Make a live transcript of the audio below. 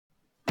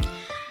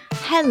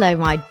Hello,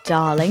 my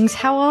darlings.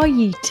 How are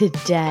you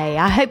today?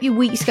 I hope your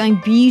week's going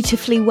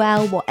beautifully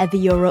well, whatever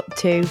you're up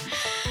to.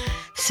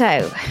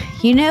 So,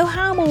 you know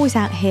how I'm always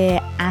out here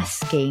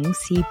asking,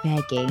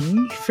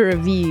 begging for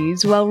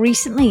reviews? Well,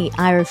 recently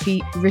I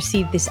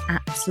received this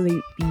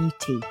absolute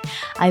beauty.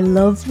 I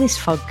love this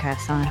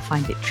podcast and I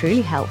find it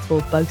truly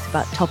helpful, both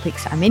about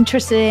topics I'm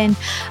interested in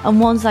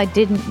and ones I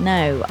didn't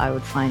know I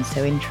would find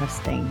so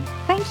interesting.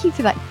 Thank you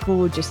for that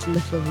gorgeous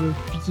little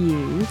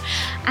review.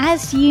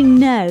 As you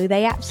know,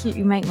 they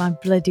absolutely make my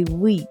bloody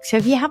week. So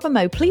if you have a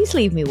mo, please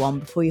leave me one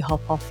before you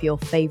hop off your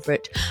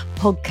favourite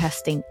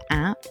podcasting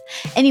app.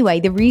 Anyway,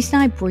 the reason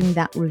I bring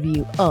that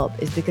review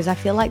up is because I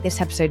feel like this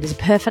episode is a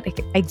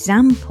perfect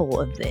example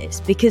of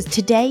this, because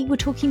today we're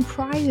talking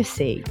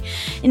privacy.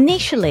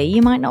 Initially,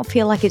 you might not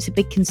feel like it's a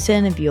big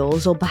concern of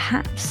yours, or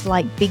perhaps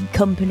like big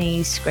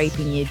companies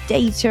scraping your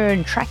data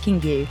and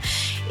tracking you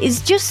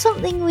is just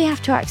something we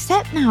have to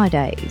accept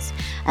nowadays.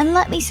 And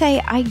let me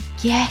say, I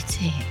get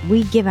it.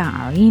 We give out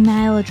our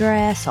email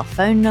address, our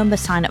phone number,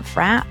 sign up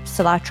for apps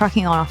that are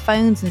tracking on our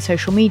phones and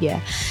social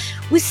media.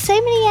 With so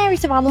many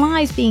areas of our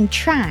lives being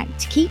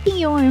tracked, keeping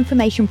your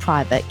information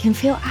private can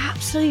feel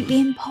absolutely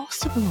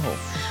impossible.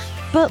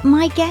 But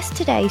my guest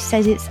today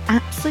says it's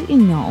absolutely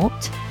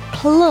not.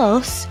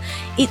 Plus,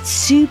 it's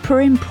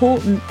super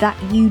important that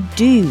you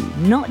do,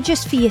 not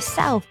just for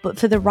yourself, but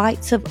for the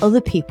rights of other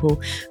people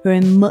who are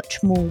in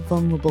much more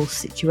vulnerable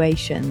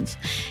situations.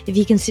 If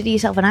you consider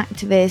yourself an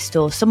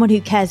activist or someone who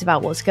cares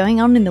about what's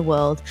going on in the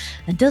world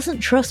and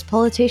doesn't trust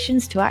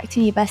politicians to act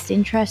in your best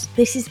interest,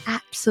 this is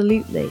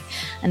absolutely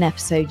an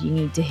episode you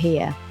need to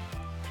hear.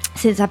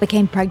 Since I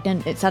became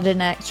pregnant, it's added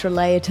an extra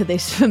layer to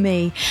this for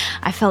me.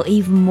 I felt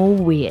even more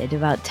weird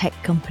about tech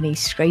companies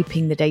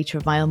scraping the data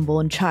of my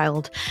unborn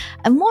child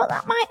and what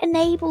that might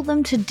enable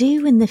them to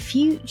do in the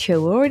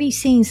future. We're already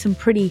seeing some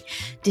pretty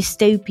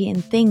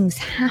dystopian things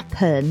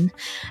happen.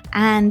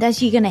 And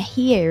as you're going to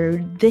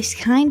hear, this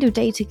kind of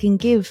data can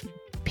give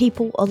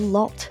people a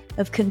lot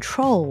of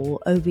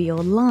control over your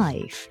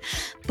life.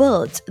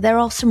 But there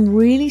are some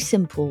really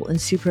simple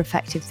and super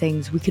effective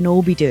things we can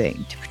all be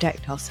doing to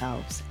protect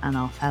ourselves and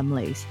our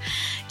families.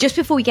 Just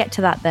before we get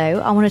to that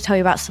though, I want to tell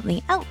you about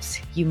something else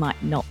you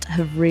might not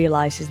have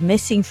realized is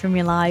missing from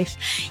your life.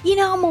 You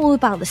know, I'm all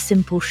about the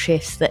simple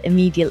shifts that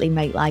immediately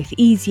make life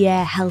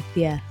easier,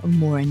 healthier, and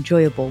more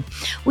enjoyable.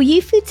 Well,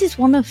 YouFoods is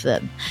one of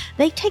them.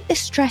 They take the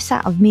stress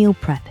out of meal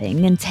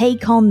prepping and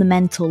take on the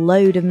mental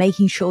load of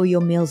making sure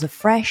your meals are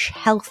fresh,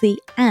 healthy,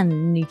 and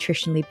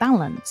nutritionally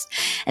balanced.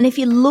 And if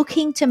you're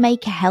looking to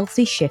make a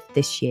healthy shift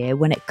this year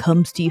when it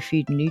comes to your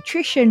food and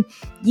nutrition,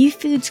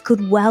 YouFoods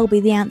could well be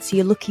the answer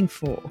you're looking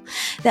for.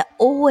 They're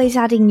always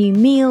adding new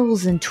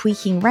meals and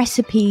tweaking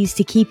recipes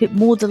to keep it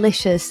more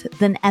delicious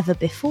than ever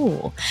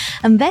before.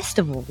 And best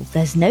of all,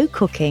 there's no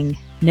cooking,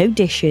 no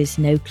dishes,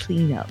 no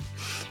cleanup.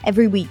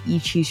 Every week you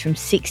choose from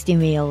 60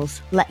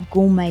 meals, let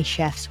gourmet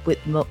chefs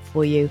whip them up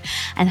for you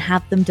and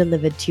have them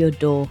delivered to your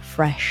door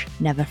fresh,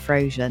 never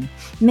frozen.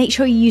 Make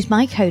sure you use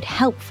my code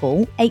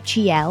HELPFUL,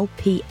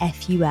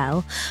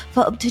 HELPFUL,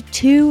 for up to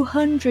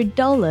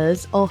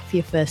 $200 off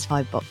your first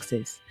 5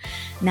 boxes.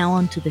 Now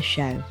on to the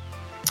show.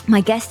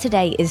 My guest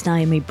today is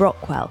Naomi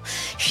Brockwell.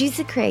 She's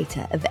the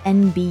creator of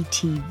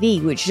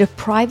NBTV, which is a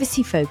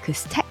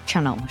privacy-focused tech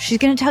channel. She's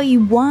going to tell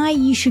you why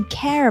you should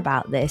care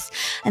about this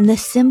and the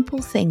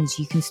simple things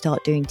you can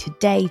start doing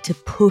today to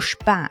push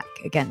back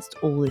against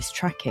all this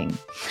tracking.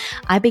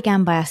 I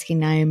began by asking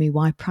Naomi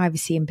why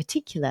privacy in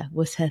particular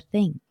was her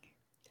thing.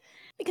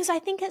 Because I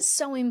think it's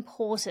so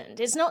important.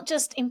 It's not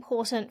just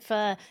important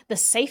for the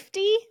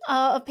safety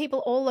of people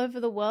all over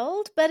the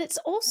world, but it's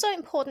also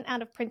important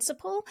out of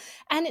principle.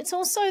 And it's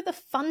also the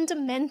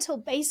fundamental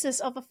basis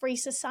of a free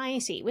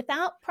society.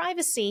 Without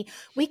privacy,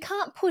 we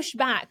can't push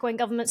back when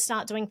governments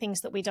start doing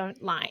things that we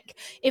don't like.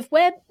 If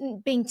we're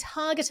being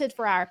targeted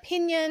for our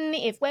opinion,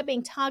 if we're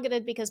being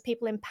targeted because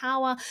people in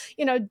power,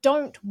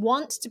 don't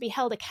want to be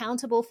held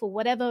accountable for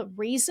whatever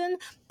reason,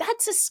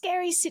 that's a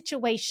scary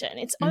situation.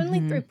 It's only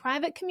through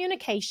private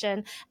communication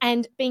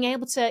and being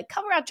able to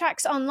cover our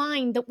tracks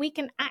online that we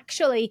can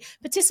actually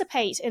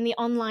participate in the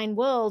online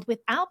world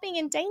without being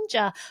in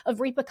danger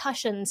of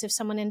repercussions if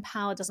someone in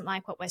power doesn't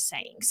like what we're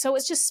saying. So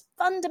it's just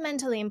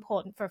fundamentally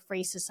important for a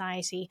free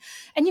society.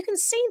 And you can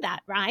see that,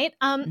 right?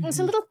 It's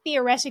a little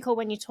theoretical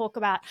when you talk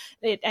about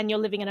it and you're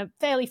living in a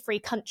fairly free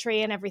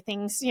country and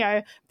everything's,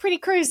 pretty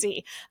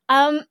cruisy.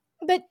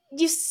 But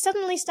you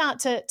suddenly start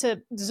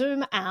to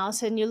zoom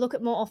out and you look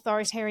at more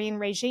authoritarian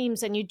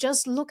regimes and you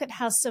just look at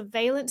how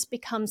surveillance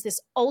becomes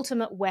this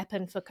ultimate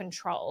weapon for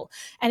control.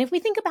 And if we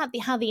think about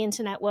how the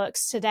internet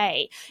works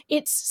today,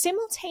 it's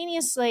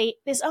simultaneously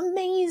this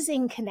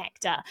amazing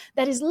connector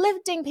that is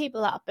lifting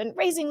people up and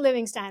raising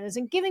living standards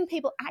and giving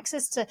people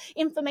access to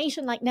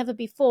information like never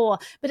before.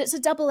 But it's a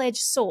double-edged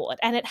sword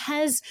and it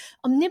has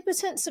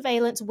omnipotent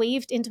surveillance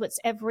weaved into its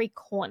every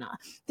corner.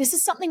 This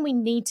is something we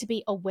need to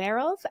be aware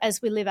of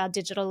as we live our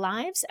digital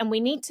lives, and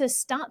we need to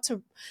start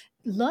to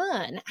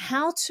learn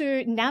how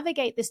to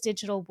navigate this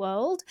digital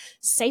world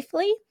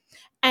safely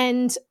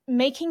and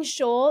making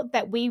sure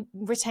that we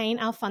retain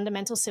our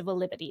fundamental civil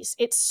liberties.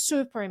 It's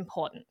super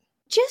important.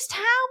 Just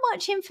how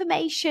much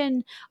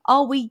information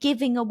are we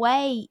giving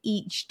away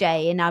each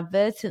day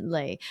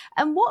inadvertently?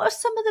 And what are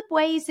some of the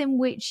ways in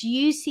which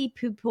you see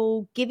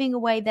people giving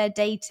away their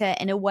data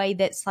in a way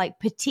that's like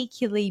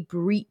particularly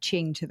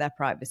breaching to their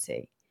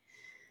privacy?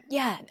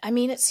 Yeah, I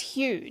mean, it's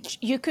huge.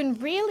 You can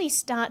really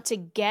start to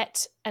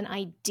get an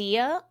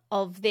idea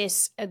of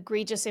this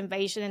egregious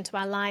invasion into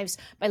our lives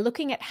by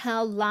looking at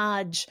how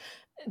large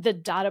the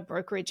data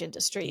brokerage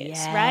industry is,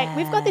 right?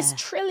 We've got this $1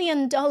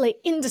 trillion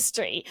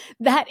industry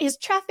that is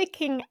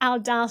trafficking our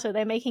data.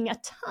 They're making a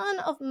ton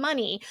of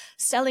money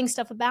selling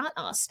stuff about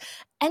us.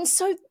 And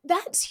so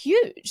that's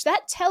huge.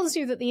 That tells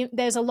you that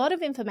there's a lot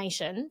of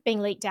information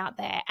being leaked out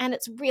there, and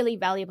it's really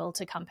valuable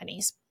to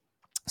companies.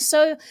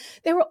 So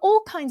there are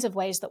all kinds of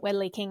ways that we're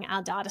leaking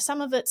our data. Some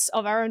of it's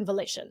of our own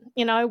volition.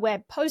 You know,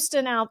 we're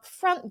posting our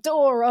front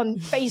door on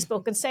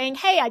Facebook and saying,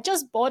 hey, I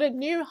just bought a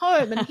new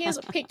home and here's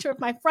a picture of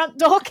my front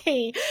door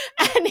key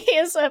and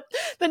here's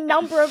the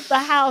number of the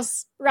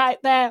house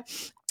right there.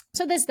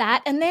 So there's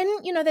that. And then,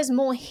 you know, there's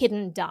more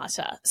hidden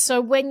data. So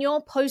when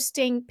you're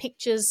posting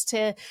pictures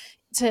to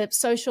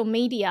social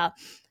media,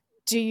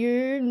 do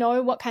you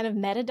know what kind of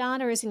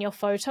metadata is in your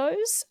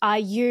photos? Are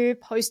you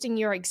posting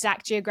your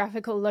exact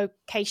geographical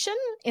location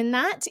in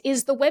that?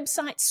 Is the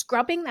website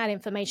scrubbing that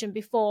information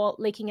before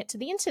leaking it to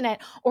the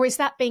internet, or is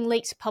that being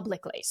leaked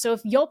publicly? So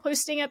if you're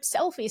posting a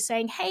selfie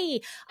saying,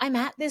 hey, I'm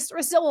at this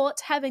resort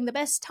having the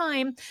best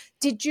time,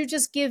 did you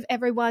just give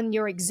everyone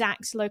your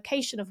exact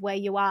location of where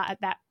you are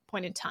at that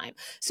point in time?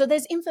 So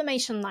there's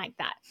information like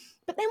that.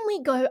 But then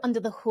we go under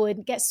the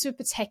hood, get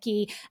super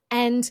techie,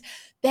 and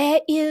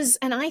there is,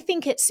 and I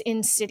think it's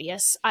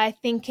insidious. I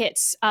think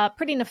it's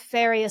pretty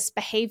nefarious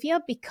behavior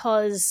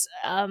because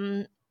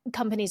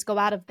companies go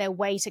out of their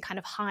way to kind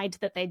of hide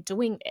that they're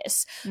doing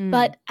this.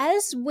 But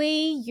as we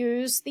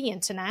use the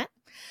internet,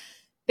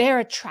 there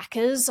are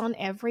trackers on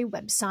every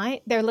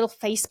website. There are little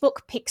Facebook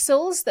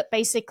pixels that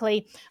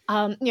basically,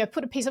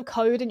 put a piece of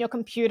code in your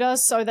computer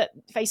so that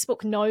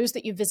Facebook knows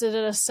that you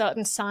visited a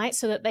certain site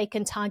so that they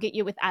can target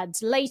you with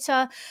ads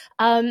later.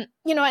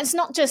 It's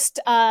not just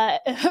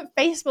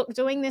Facebook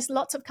doing this.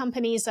 Lots of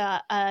companies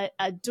are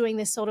doing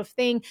this sort of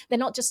thing. They're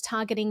not just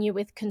targeting you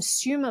with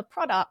consumer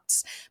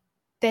products.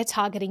 They're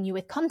targeting you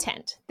with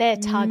content. They're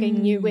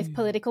targeting you with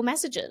political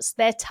messages.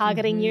 They're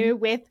targeting you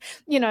with,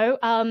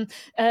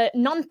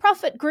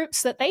 nonprofit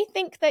groups that they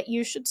think that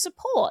you should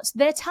support.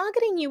 They're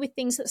targeting you with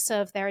things that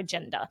serve their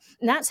agenda.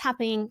 And that's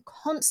happening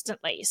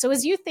constantly. So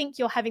as you think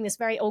you're having this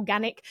very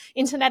organic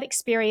internet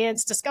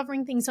experience,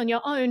 discovering things on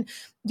your own,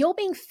 you're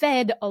being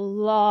fed a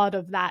lot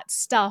of that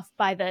stuff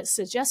by the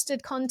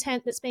suggested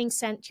content that's being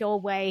sent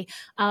your way,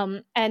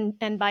 and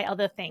by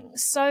other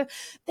things. So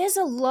there's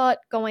a lot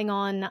going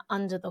on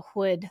under the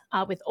hood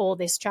with all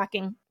this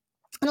tracking.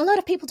 And a lot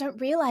of people don't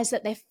realize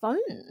that their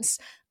phones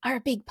are a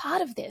big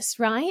part of this,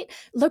 right?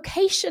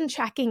 Location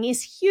tracking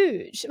is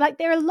huge. Like,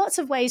 there are lots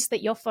of ways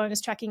that your phone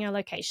is tracking your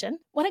location.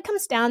 What it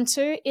comes down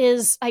to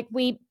is like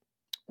we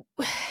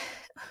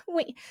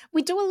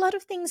do a lot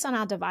of things on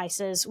our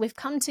devices. We've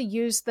come to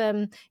use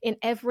them in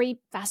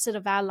every facet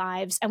of our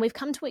lives, and we've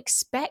come to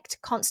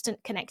expect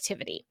constant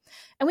connectivity.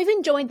 And we've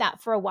enjoyed that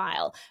for a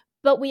while.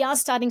 But we are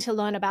starting to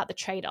learn about the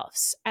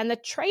trade-offs. And the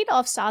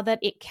trade-offs are that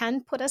it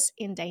can put us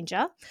in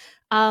danger.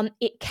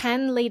 It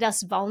can lead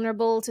us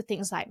vulnerable to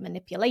things like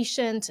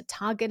manipulation, to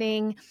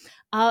targeting.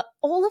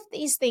 All of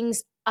these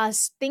things are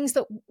things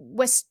that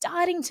we're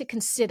starting to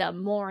consider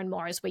more and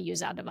more as we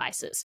use our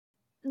devices.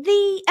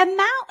 The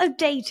amount of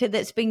data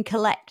that's being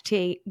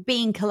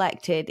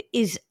collected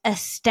is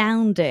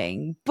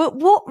astounding. But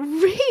what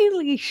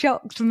really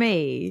shocked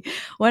me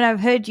when I've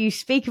heard you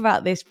speak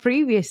about this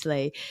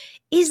previously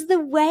is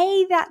the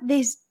way that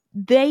this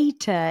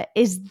data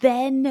is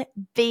then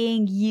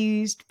being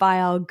used by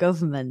our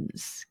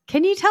governments.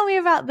 Can you tell me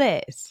about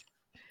this?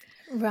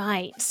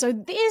 Right. So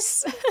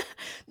this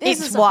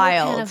it's is wild.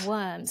 A whole can of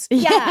worms.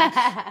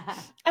 Yeah.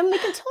 And we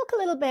can talk a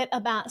little bit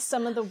about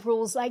some of the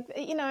rules. Like,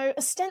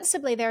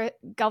 ostensibly there are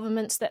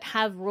governments that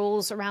have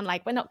rules around,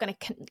 like, we're not going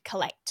to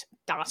collect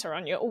data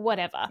on you or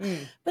whatever.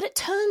 But it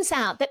turns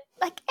out that,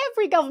 like,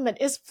 every government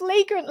is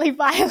flagrantly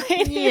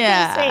violating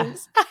these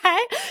things.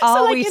 Right?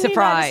 Are we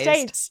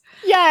surprised?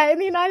 In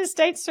the United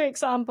States, for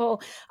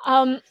example,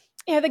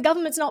 the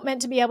government's not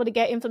meant to be able to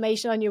get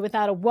information on you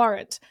without a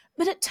warrant.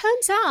 But it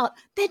turns out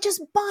they're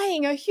just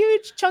buying a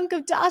huge chunk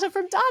of data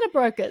from data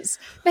brokers.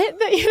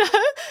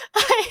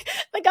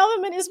 The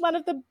government is one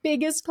of the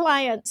biggest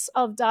clients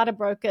of data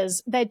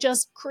brokers. They're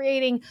just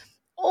creating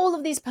all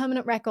of these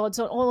permanent records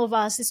on all of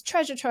us, this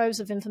treasure troves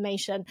of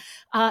information,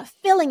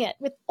 filling it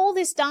with all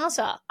this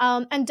data.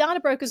 And data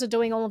brokers are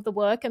doing all of the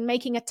work and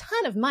making a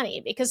ton of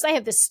money because they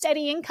have this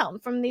steady income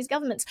from these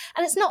governments.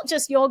 And it's not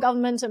just your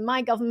government and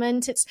my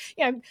government. It's,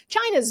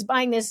 China's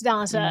buying this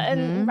data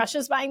and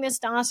Russia's buying this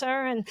data.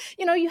 And,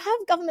 you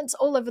have governments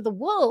all over the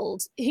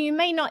world who you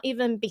may not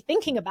even be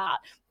thinking about.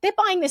 They're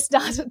buying this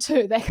data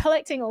too. They're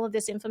collecting all of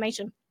this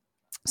information.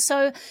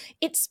 So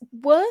it's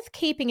worth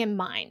keeping in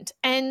mind.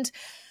 And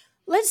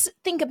let's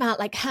think about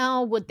like,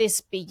 how would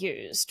this be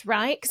used,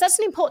 right? Because that's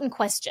an important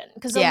question,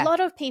 because a lot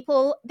of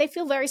people, they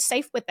feel very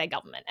safe with their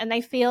government and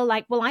they feel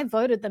like, well, I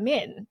voted them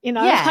in,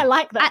 I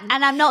like them.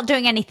 And I'm not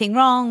doing anything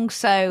wrong,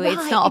 so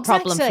it's not a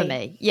problem for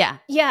me.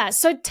 Yeah.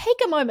 So take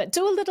a moment,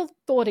 do a little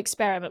thought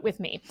experiment with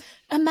me.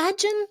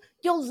 Imagine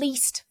your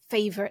least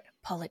favorite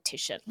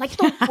politician, like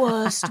the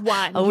worst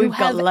one. We've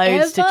got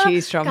loads to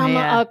choose from come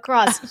here.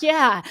 Across.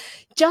 Yeah.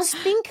 Just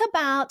think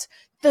about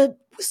the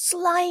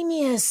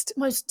slimiest,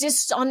 most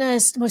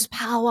dishonest, most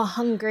power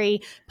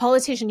hungry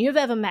politician you've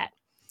ever met.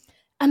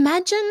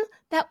 Imagine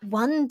that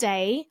one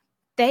day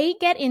they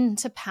get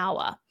into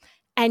power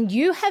and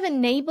you have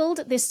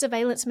enabled this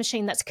surveillance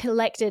machine that's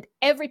collected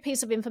every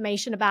piece of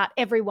information about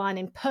everyone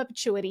in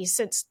perpetuity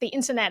since the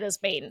internet has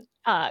been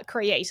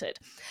created.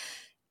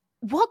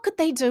 What could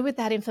they do with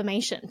that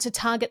information to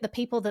target the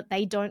people that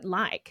they don't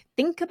like?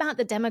 Think about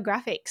the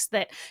demographics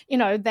that,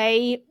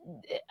 they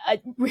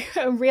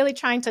are really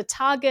trying to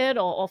target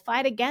or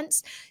fight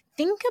against.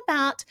 Think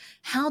about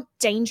how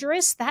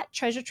dangerous that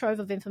treasure trove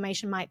of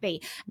information might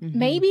be. Mm-hmm.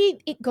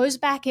 Maybe it goes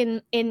back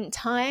in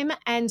time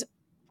and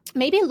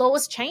maybe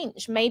laws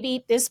change.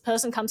 Maybe this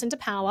person comes into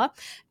power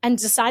and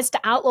decides to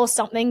outlaw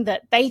something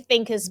that they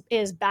think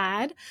is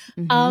bad.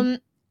 Mm-hmm.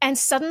 And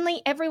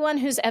suddenly everyone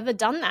who's ever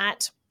done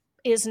that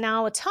is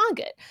now a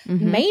target.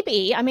 Mm-hmm.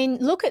 Maybe,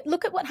 look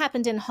at what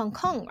happened in Hong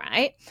Kong,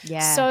 right?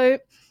 Yeah. So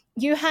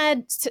you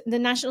had the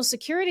national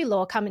security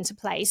law come into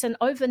place, and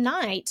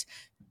overnight,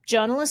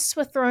 journalists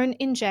were thrown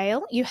in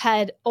jail. You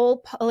had all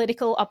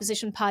political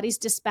opposition parties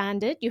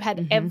disbanded. You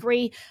had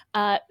every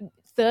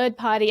third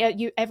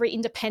party, every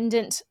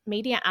independent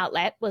media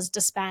outlet was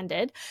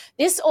disbanded.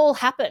 This all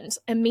happened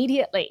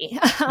immediately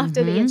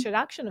after the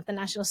introduction of the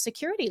national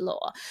security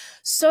law.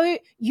 So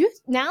you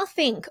now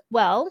think,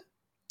 well,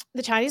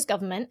 the Chinese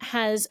government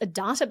has a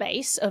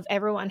database of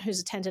everyone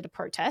who's attended a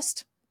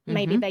protest.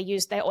 Maybe they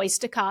use their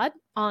Oyster card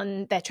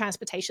on their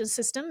transportation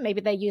system. Maybe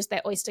they use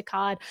their Oyster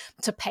card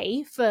to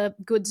pay for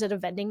goods at a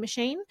vending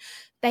machine.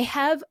 They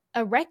have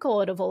a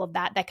record of all of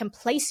that. They can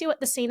place you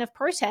at the scene of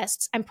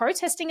protests, and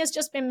protesting has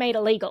just been made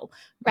illegal,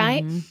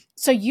 right?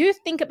 So you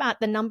think about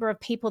the number of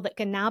people that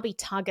can now be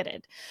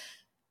targeted.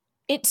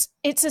 It's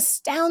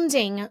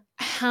astounding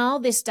how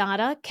this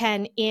data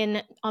can,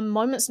 in a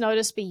moment's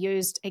notice, be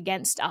used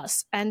against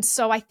us. And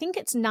so I think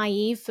it's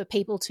naive for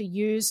people to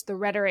use the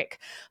rhetoric,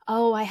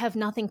 oh, I have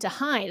nothing to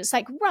hide. It's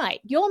like, right,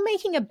 you're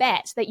making a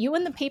bet that you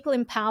and the people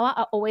in power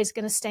are always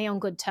going to stay on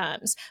good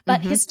terms.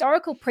 But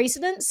historical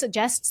precedent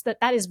suggests that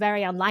that is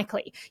very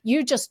unlikely.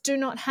 You just do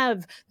not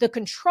have the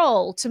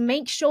control to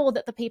make sure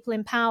that the people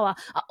in power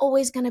are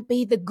always going to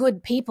be the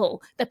good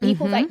people, the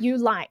people that you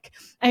like.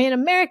 In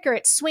America,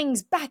 it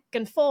swings back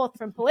and forth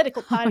from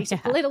political party to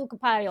political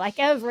party, like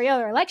every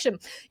other election.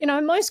 In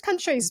most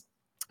countries,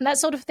 that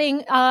sort of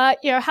thing,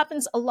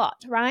 happens a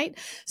lot, right?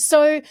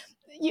 So,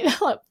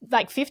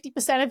 like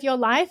 50% of your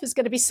life is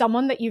going to be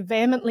someone that you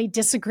vehemently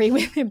disagree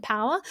with in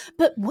power.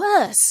 But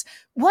worse,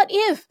 what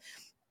if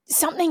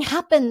something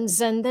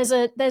happens and there's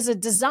a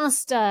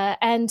disaster,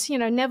 and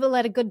never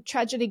let a good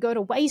tragedy go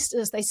to waste,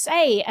 as they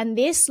say, and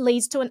this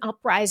leads to an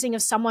uprising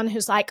of someone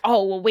who's like,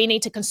 oh, well, we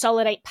need to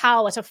consolidate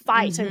power to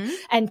fight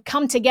and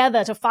come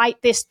together to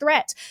fight this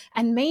threat.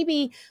 And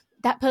maybe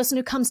that person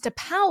who comes to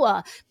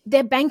power,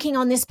 they're banking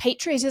on this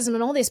patriotism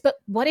and all this, but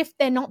what if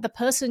they're not the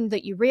person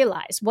that you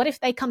realize? What if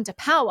they come to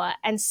power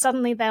and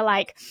suddenly they're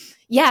like,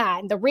 yeah,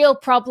 and the real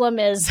problem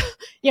is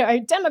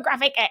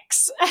demographic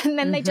X, and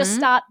then they just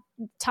start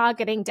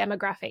targeting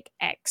demographic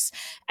X.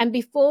 And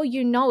before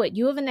you know it,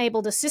 you have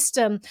enabled a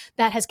system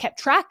that has kept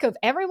track of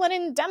everyone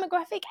in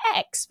demographic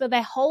X for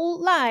their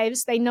whole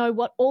lives. They know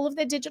what all of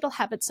their digital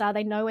habits are.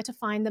 They know where to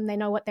find them. They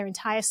know what their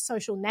entire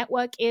social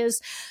network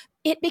is.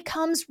 It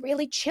becomes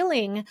really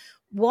chilling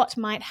what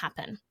might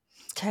happen.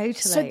 Totally.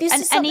 So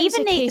this and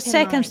even the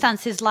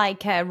circumstances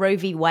like Roe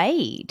v.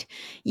 Wade,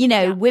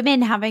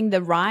 women having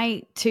the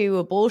right to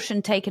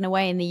abortion taken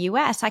away in the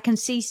US. I can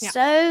see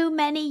so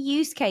many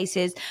use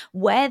cases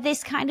where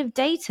this kind of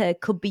data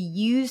could be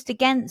used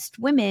against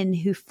women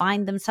who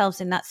find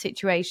themselves in that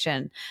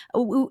situation.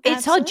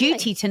 It's our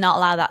duty to not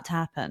allow that to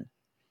happen.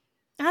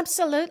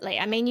 Absolutely.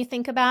 You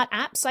think about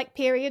apps like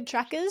period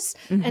trackers,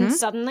 and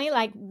suddenly,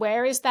 like,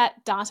 where is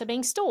that data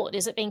being stored?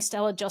 Is it being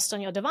stored just on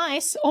your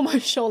device?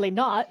 Almost surely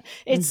not.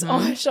 It's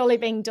almost surely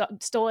being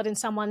stored in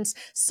someone's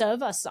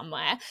server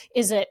somewhere.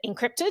 Is it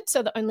encrypted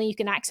so that only you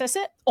can access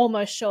it?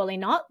 Almost surely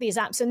not. These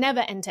apps are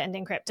never end-to-end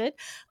encrypted.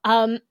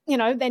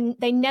 Then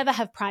they never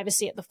have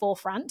privacy at the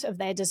forefront of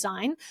their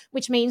design,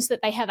 which means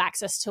that they have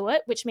access to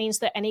it, which means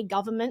that any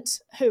government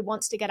who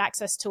wants to get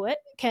access to it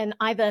can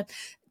either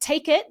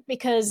take it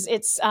because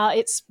it's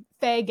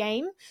fair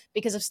game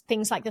because of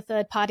things like the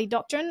third party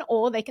doctrine,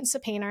 or they can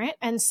subpoena it,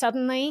 and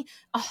suddenly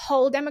a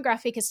whole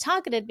demographic is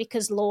targeted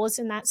because laws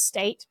in that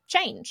state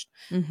changed.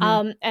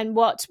 And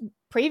what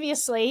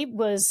previously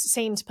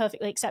seemed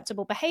perfectly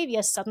acceptable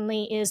behavior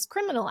suddenly is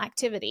criminal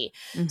activity.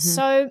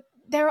 So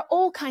there are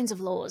all kinds of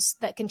laws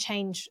that can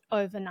change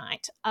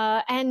overnight.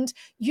 And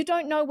you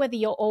don't know whether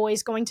you're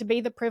always going to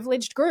be the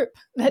privileged group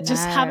that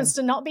just happens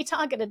to not be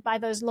targeted by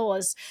those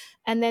laws.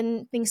 And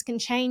then things can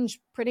change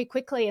pretty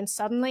quickly. And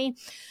suddenly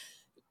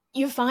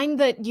you find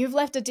that you've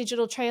left a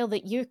digital trail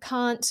that you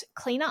can't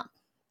clean up.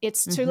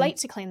 It's too late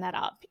to clean that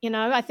up.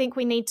 I think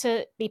we need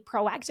to be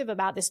proactive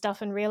about this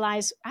stuff and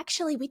realize,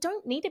 actually, we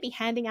don't need to be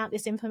handing out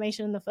this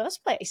information in the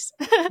first place.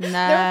 No.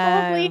 There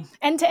are probably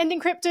end-to-end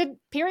encrypted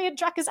period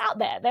trackers out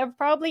there. There are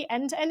probably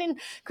end-to-end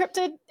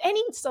encrypted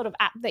any sort of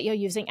app that you're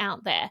using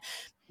out there.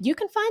 You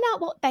can find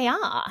out what they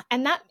are.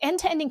 And that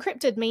end-to-end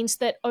encrypted means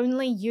that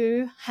only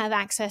you have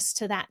access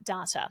to that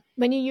data.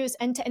 When you use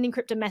end-to-end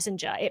encrypted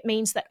messenger, it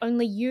means that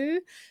only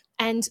you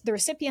and the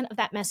recipient of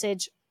that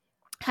message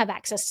have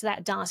access to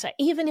that data.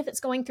 Even if it's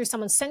going through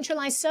someone's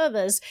centralized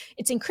servers,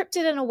 it's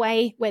encrypted in a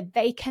way where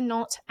they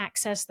cannot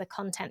access the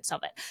contents of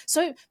it.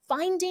 So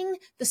finding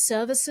the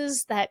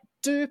services that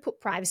do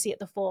put privacy at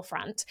the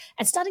forefront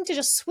and starting to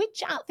just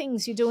switch out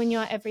things you do in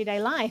your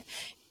everyday life,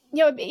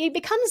 it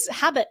becomes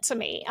habit to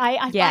me.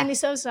 I find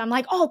these services, I'm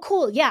like, oh,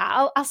 cool.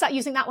 Yeah, I'll start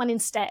using that one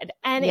instead.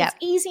 And it's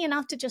easy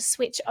enough to just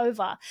switch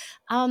over.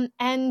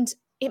 And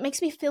it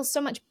makes me feel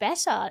so much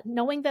better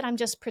knowing that I'm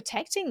just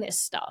protecting this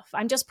stuff.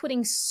 I'm just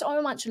putting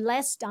so much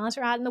less data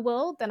out in the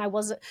world than I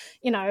was,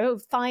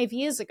 5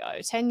 years ago,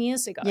 10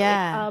 years ago.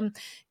 Yeah.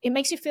 It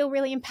makes you feel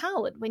really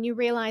empowered when you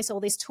realize all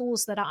these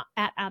tools that are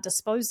at our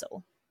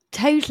disposal.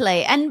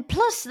 Totally. And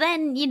plus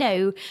then,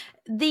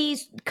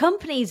 these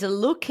companies are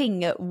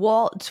looking at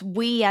what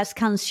we as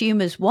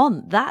consumers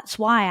want. That's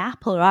why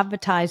Apple are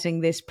advertising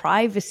this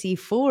privacy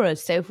for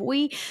us. So if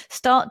we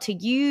start to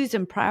use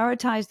and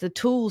prioritize the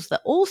tools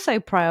that also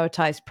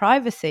prioritize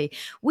privacy,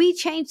 we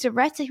change the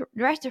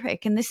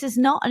rhetoric. And this is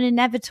not an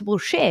inevitable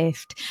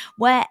shift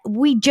where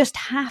we just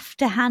have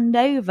to hand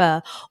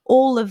over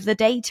all of the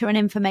data and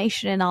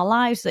information in our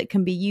lives that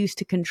can be used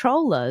to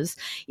control us.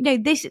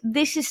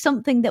 This is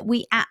something that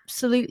we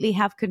absolutely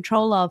have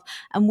control of,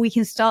 and we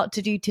can start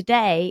to do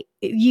today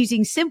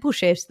using simple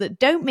shifts that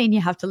don't mean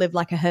you have to live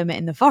like a hermit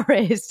in the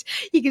forest.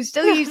 You can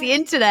still use the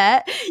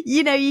internet,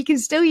 you can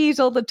still use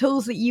all the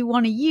tools that you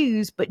want to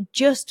use, but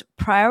just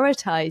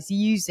prioritize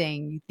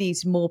using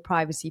these more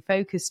privacy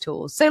focused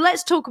tools. So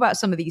let's talk about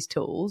some of these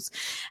tools.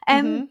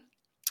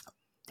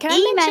 Can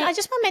I mention? I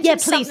just want to mention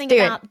something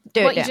about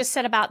what you just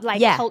said about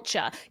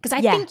culture, because I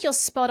think you're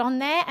spot on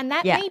there, and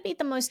that may be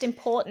the most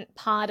important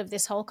part of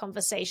this whole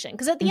conversation.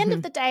 Because at the end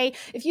of the day,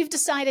 if you've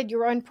decided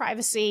your own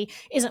privacy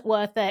isn't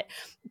worth it,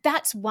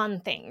 that's one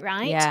thing,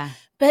 right? Yeah.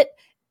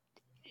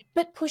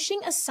 But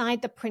pushing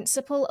aside the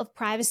principle of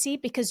privacy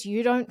because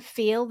you don't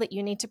feel that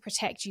you need to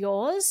protect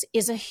yours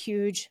is a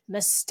huge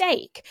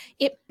mistake.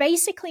 It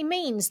basically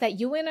means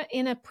that you're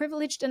in a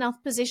privileged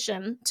enough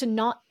position to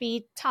not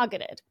be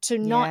targeted, to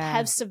not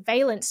have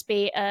surveillance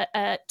be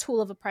a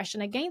tool of oppression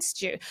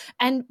against you.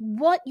 And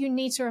what you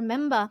need to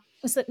remember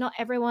is that not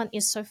everyone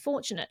is so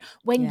fortunate.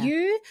 When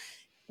you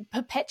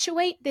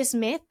perpetuate this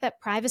myth that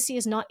privacy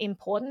is not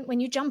important, when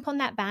you jump on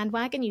that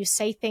bandwagon, you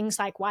say things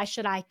like, why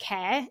should I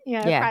care?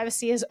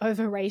 Privacy is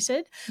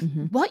overrated.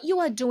 What you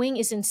are doing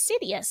is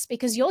insidious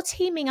because you're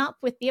teaming up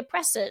with the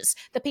oppressors,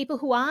 the people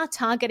who are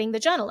targeting the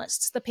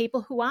journalists, the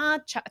people who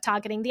are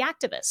targeting the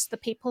activists, the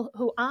people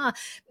who are,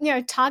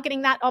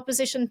 targeting that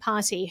opposition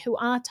party, who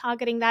are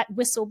targeting that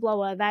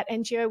whistleblower, that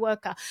NGO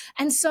worker.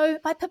 And so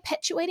by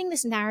perpetuating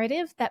this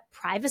narrative that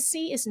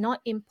privacy is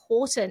not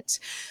important,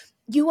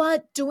 you are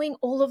doing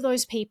all of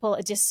those people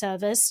a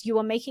disservice. You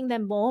are making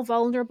them more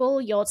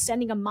vulnerable. You're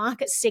sending a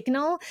market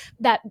signal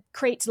that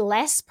creates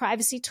less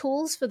privacy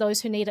tools for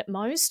those who need it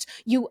most.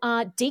 You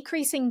are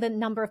decreasing the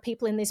number of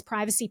people in these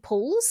privacy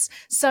pools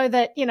so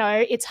that,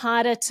 it's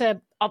harder to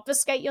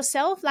obfuscate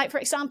yourself. Like, for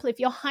example, if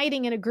you're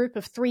hiding in a group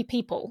of 3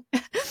 people,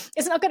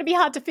 it's not going to be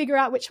hard to figure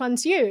out which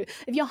one's you.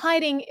 If you're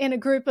hiding in a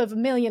group of 1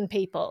 million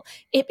people,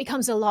 it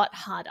becomes a lot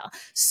harder.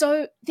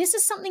 So this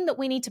is something that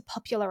we need to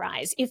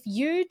popularize. If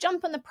you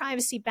jump on the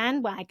privacy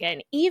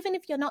bandwagon, even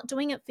if you're not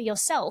doing it for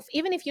yourself,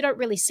 even if you don't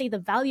really see the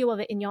value of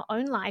it in your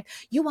own life,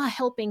 you are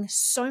helping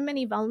so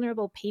many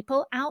vulnerable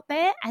people out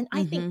there. And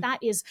I think that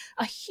is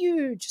a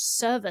huge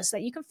service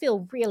that you can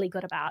feel really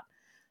good about.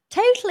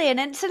 Totally. And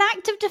it's an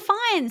act of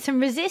defiance and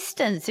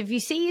resistance. If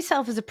you see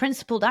yourself as a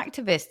principled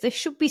activist, this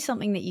should be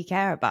something that you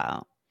care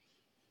about.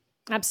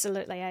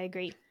 Absolutely. I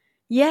agree.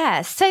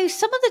 Yeah. So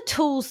some of the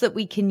tools that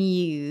we can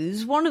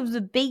use, one of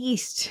the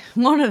biggest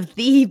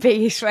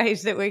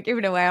ways that we're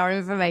giving away our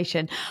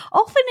information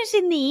often is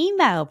in the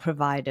email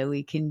provider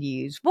we can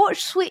use. What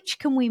switch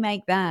can we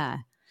make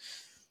there?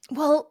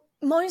 Well,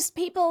 most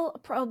people are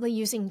probably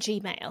using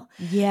Gmail.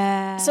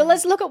 Yeah. So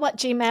let's look at what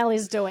Gmail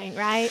is doing,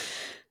 right?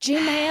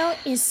 Gmail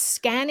is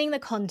scanning the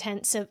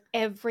contents of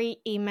every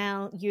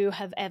email you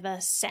have ever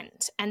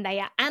sent, and they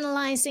are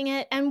analyzing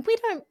it. And we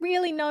don't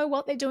really know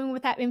what they're doing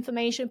with that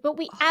information, but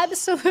we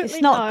absolutely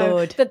it's not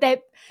know good.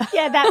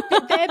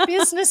 that their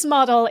business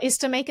model is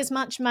to make as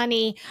much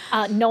money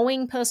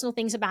knowing personal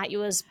things about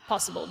you as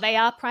possible. They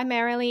are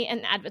primarily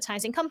an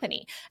advertising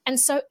company. And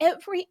so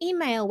every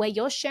email where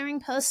you're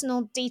sharing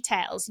personal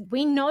details,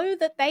 we know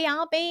that they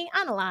are being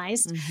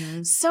analyzed.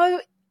 Mm-hmm.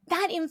 So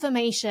that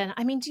information,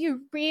 I mean, do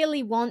you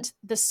really want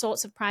the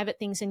sorts of private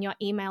things in your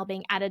email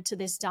being added to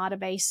this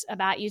database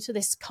about you, to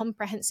this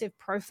comprehensive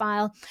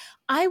profile?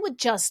 I would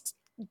just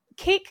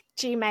kick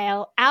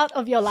Gmail out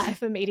of your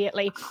life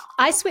immediately.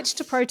 I switched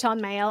to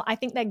Proton Mail. I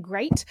think they're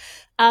great.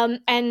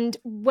 And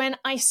when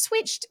I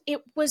switched,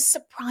 it was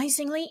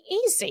surprisingly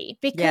easy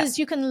because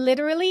you can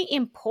literally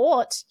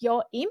import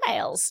your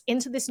emails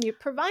into this new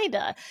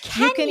provider.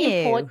 You can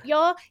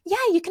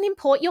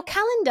import your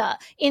calendar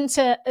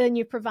into a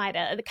new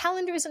provider. The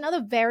calendar is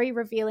another very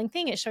revealing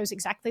thing. It shows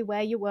exactly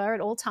where you were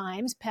at all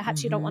times.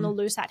 Perhaps you don't want to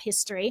lose that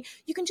history.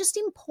 You can just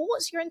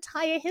import your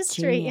entire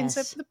history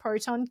into the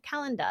Proton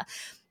calendar.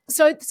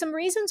 So some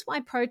reasons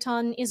why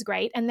Proton is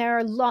great, and there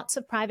are lots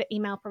of private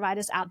email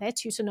providers out there.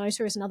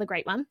 Tutanota is another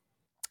great one.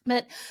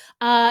 But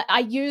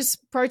I use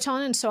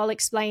Proton, and so I'll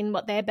explain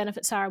what their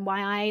benefits are and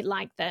why I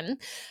like them.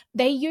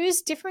 They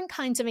use different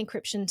kinds of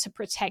encryption to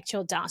protect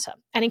your data.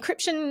 And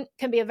encryption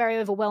can be a very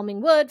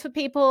overwhelming word for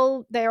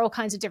people. There are all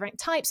kinds of different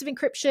types of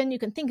encryption. You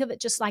can think of it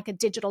just like a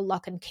digital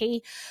lock and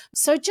key.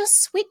 So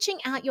just switching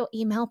out your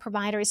email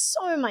provider is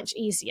so much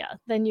easier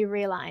than you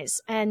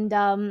realize. And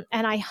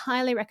I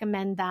highly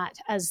recommend that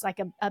as like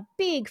a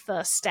big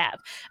first step.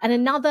 And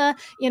another,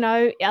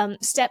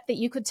 step that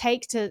you could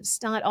take to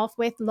start off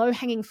with,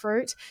 low-hanging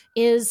fruit,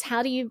 is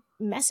how do you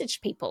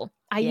message people?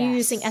 Are you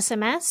using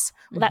SMS?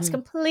 Well, that's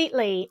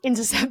completely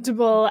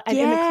interceptable and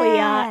in the clear,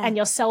 and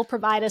your cell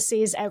provider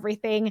sees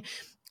everything.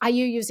 Are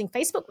you using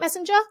Facebook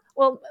Messenger?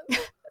 Well,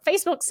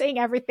 Facebook's seeing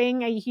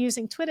everything. Are you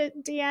using Twitter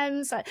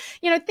DMs?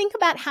 Think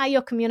about how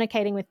you're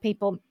communicating with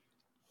people.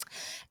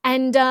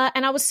 And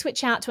I would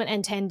switch out to an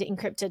end-to-end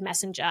encrypted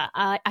messenger.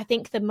 I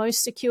think the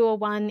most secure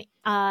one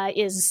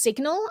is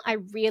Signal. I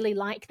really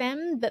like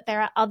them, but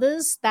there are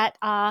others that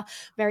are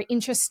very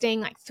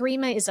interesting. Like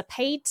Threema is a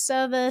paid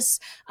service.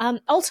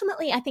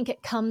 Ultimately, I think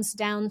it comes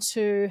down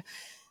to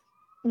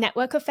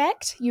network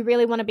effect. You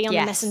really want to be on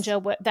the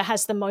messenger that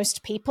has the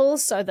most people,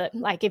 so that,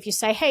 like, if you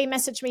say, hey,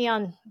 message me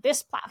on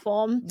this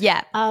platform,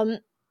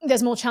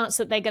 there's more chance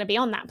that they're going to be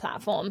on that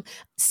platform.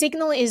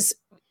 Signal is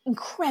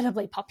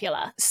incredibly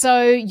popular.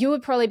 So you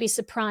would probably be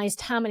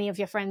surprised how many of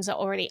your friends are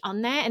already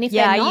on there. And if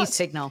they're not, I use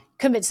Signal.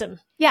 Convince them.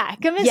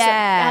 Convince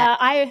them.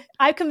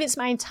 I've convinced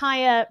my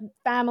entire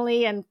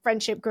family and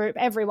friendship group.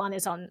 Everyone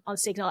is on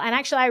Signal. And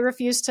actually, I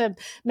refuse to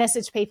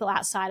message people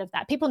outside of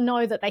that. People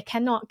know that they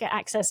cannot get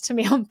access to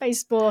me on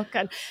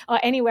Facebook or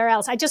anywhere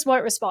else. I just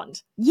won't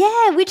respond.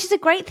 Yeah, which is a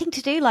great thing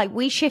to do. Like,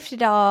 we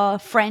shifted our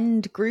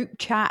friend group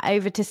chat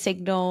over to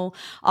Signal,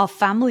 our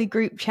family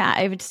group chat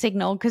over to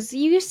Signal, because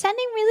you're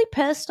sending really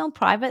personal,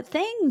 private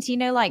things.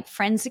 Like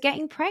friends are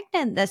getting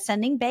pregnant. They're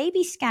sending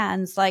baby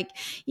scans. Like,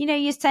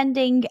 you're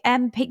sending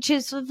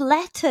pictures of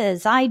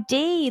letters,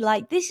 ID.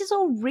 Like, this is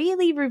all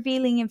really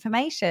revealing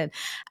information.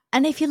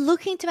 And if you're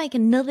looking to make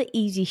another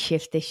easy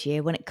shift this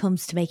year when it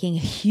comes to making a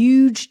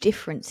huge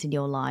difference in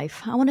your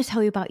life, I want to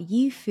tell you about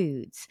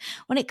YouFoods.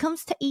 When it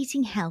comes to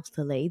eating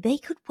healthily, they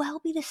could well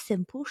be the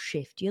simple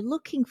shift you're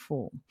looking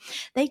for.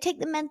 They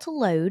take the mental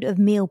load of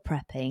meal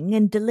prepping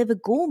and deliver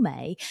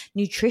gourmet,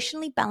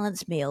 nutritionally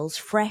balanced meals,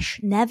 fresh,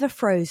 never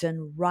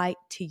frozen, right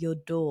to your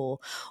door.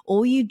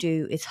 All you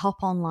do is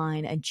hop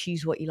online and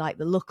choose what you like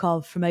the look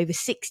of from over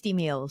 60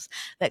 meals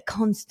that are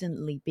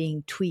constantly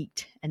being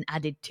tweaked and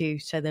added to,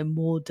 so they're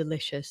more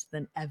delicious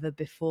than ever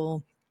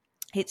before.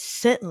 It's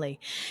certainly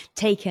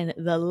taken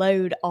the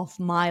load off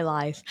my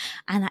life,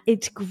 and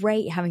it's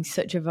great having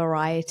such a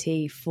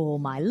variety for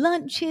my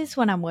lunches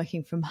when I'm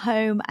working from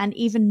home, and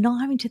even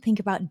not having to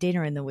think about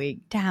dinner in the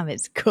week. Damn,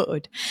 it's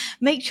good.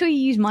 Make sure you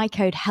use my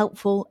code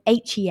HELPFUL,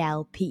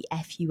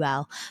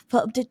 HELPFUL, for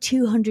up to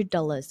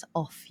 $200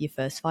 off your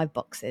first 5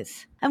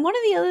 boxes. And one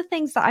of the other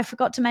things that I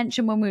forgot to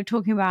mention when we were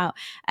talking about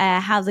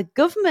how the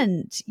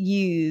government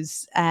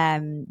use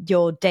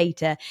your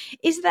data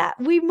is that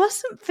we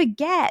mustn't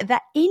forget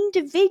that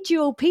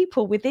individual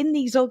people within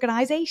these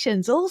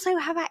organizations also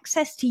have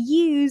access to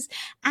use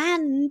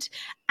and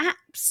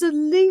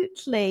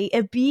absolutely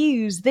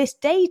abuse this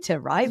data,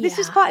 right? This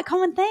is quite a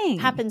common thing.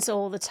 Happens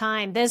all the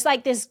time. There's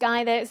like this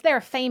guy, there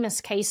are famous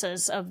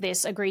cases of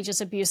this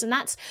egregious abuse, and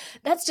that's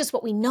just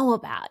what we know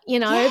about.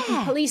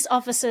 Police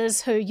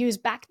officers who use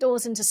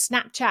backdoors into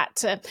Snapchat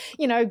to,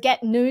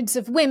 get nudes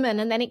of women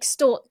and then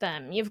extort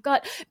them. You've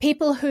got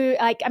people who,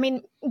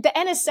 the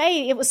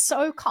NSA, it was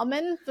so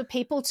common for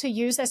people to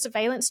use their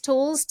surveillance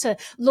tools to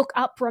look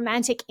up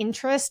romantic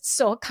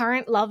interests or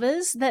current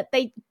lovers that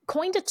they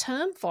coined a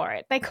term for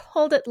it. They call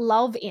called it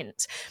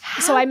LoveInt.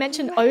 So I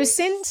mentioned gross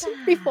OSINT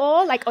that.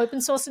 before, like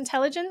open source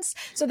intelligence.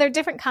 So there are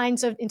different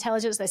kinds of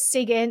intelligence. There's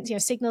SIGINT,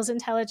 signals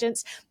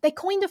intelligence. They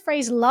coined the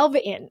phrase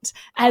LoveInt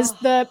as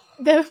the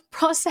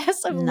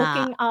process of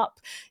looking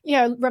up,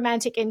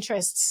 romantic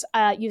interests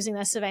using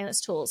their surveillance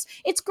tools.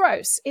 It's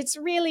gross. It's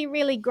really,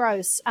 really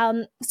gross.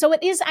 So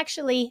it is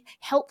actually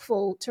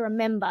helpful to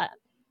remember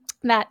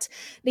that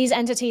these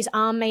entities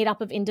are made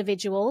up of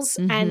individuals,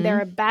 and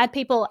there are bad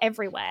people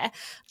everywhere.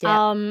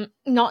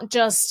 Not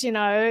just,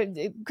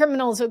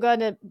 criminals who go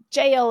to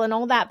jail and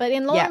all that, but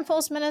in law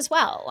enforcement as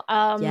well,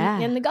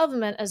 in the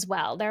government as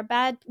well. They're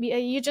bad.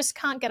 You just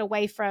can't get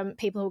away from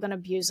people who are going to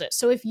abuse it.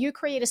 So if you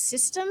create a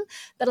system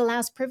that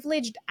allows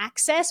privileged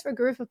access for a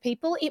group of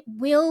people, it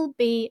will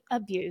be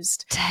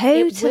abused.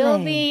 Totally. It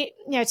will be,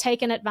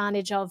 taken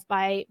advantage of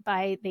by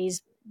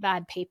these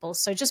bad people.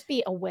 So just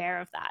be aware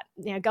of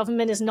that.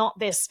 Government is not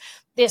this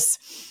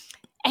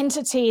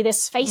entity,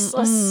 this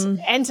faceless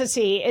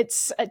entity.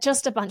 It's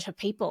just a bunch of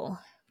people.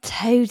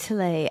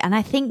 Totally. And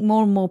I think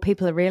more and more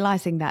people are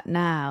realizing that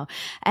now.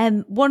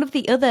 One of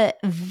the other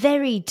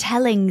very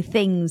telling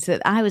things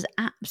that I was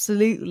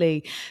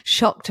absolutely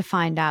shocked to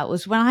find out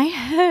was when I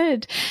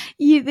heard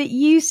that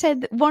you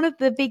said that one of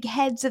the big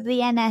heads of the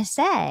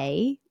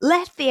NSA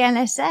left the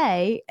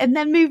NSA and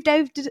then moved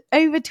over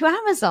to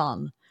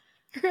Amazon.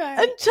 Right.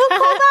 And took all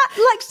that,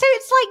 so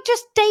it's like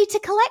just data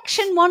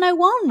collection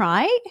 101,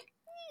 right?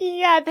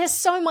 Yeah, there's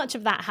so much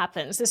of that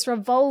happens. This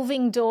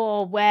revolving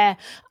door where,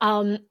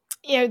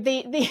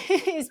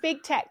 these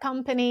big tech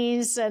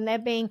companies, and they're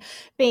being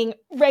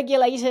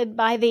regulated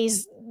by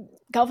these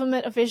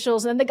government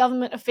officials, and then the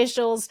government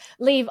officials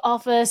leave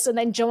office and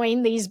then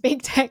join these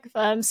big tech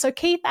firms. So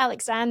Keith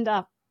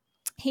Alexander,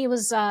 he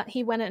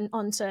went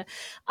on to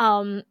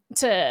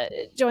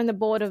join the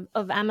board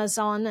of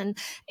Amazon, and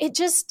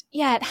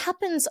it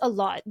happens a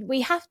lot.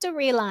 We have to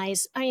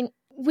realize,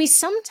 we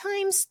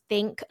sometimes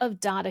think of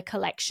data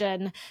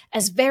collection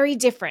as very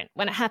different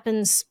when it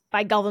happens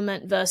by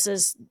government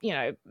versus,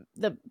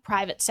 the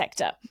private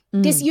sector.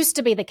 This used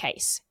to be the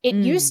case. It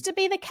used to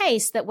be the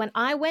case that when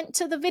I went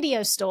to the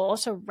video store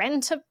to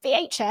rent a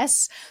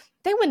VHS,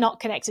 they were not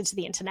connected to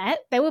the internet.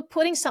 They were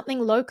putting something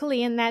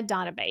locally in their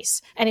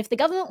database. And if the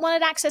government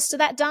wanted access to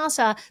that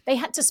data, they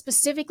had to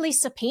specifically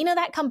subpoena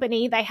that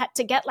company. They had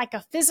to get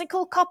a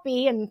physical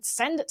copy and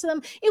send it to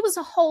them. It was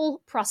a whole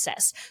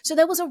process. So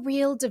there was a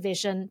real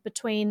division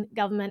between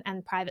government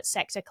and private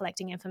sector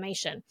collecting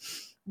information.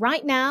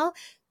 Right now,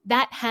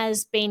 that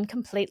has been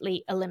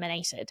completely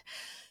eliminated.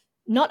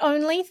 Not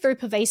only through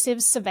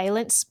pervasive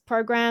surveillance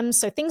programs,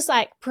 so things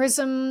like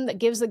PRISM that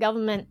gives the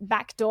government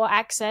backdoor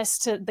access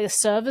to the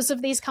servers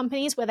of these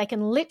companies where they can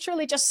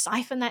literally just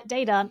siphon that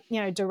data,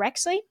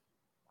 directly.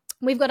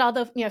 We've got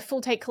other,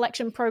 full take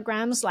collection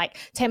programs like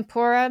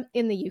Tempora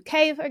in the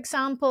UK, for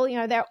example.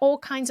 There are all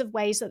kinds of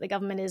ways that the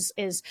government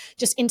is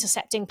just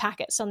intercepting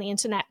packets on the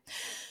internet.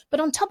 But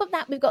on top of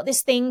that, we've got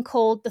this thing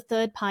called the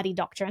third-party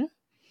doctrine,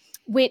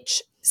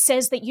 which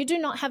says that you do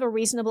not have a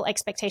reasonable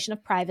expectation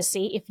of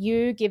privacy if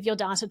you give your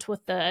data to a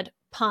third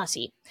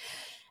party.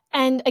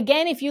 And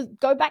again, if you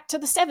go back to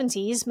the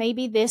 70s,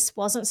 maybe this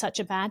wasn't such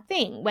a bad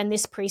thing when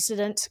this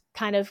precedent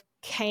kind of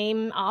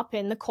came up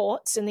in the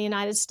courts in the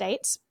United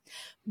States.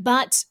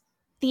 But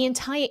the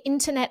entire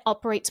internet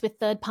operates with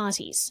third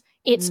parties.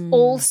 It's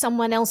all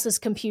someone else's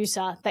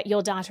computer that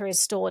your data is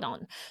stored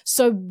on.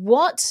 So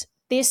what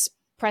this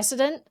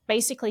precedent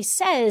basically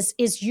says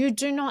is you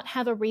do not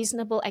have a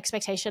reasonable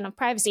expectation of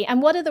privacy.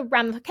 And what are the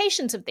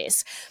ramifications of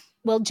this?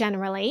 Well,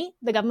 generally,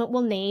 the government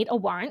will need a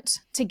warrant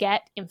to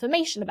get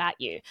information about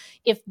you.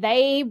 If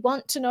they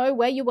want to know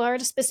where you were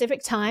at a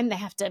specific time, they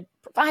have to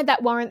provide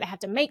that warrant, they have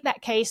to make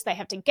that case, they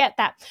have to get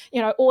that,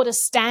 order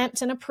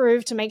stamped and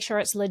approved to make sure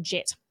it's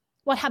legit.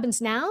 What happens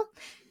now?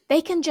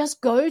 They can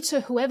just go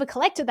to whoever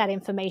collected that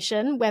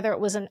information, whether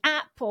it was an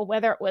app or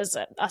whether it was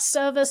a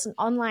service, an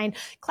online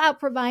cloud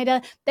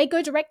provider. They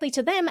go directly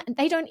to them and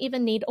they don't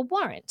even need a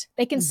warrant.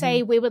 They can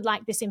say, we would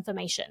like this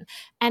information.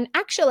 And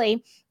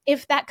actually,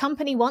 if that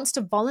company wants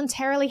to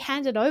voluntarily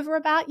hand it over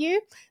about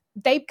you,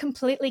 they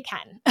completely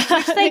can.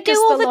 Which they do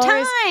all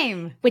the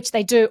time. Which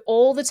they do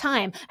all the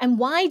time. And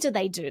why do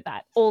they do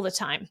that all the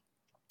time?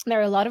 There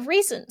are a lot of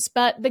reasons,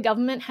 but the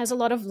government has a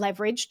lot of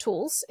leverage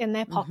tools in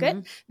their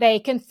pocket. They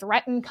can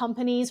threaten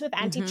companies with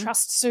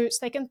antitrust suits.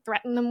 They can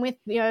threaten them with,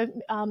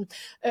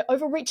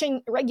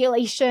 overreaching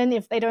regulation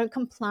if they don't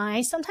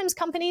comply. Sometimes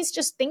companies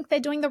just think they're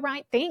doing the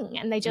right thing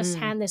and they just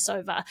hand this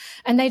over.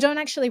 And they don't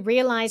actually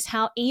realize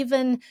how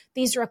even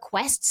these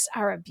requests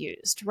are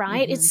abused,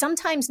 right? It's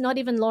sometimes not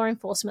even law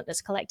enforcement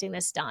that's collecting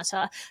this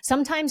data.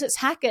 Sometimes it's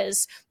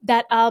hackers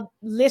that are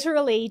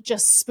literally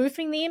just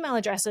spoofing the email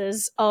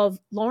addresses of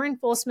law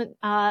enforcement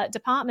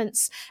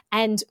departments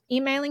and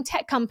emailing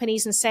tech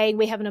companies and saying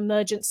we have an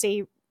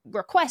emergency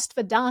request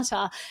for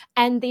data.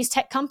 And these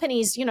tech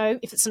companies,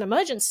 if it's an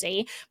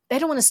emergency, they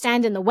don't want to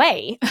stand in the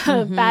way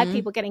of bad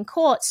people getting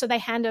caught. So they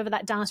hand over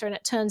that data, and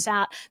it turns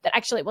out that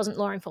actually it wasn't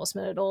law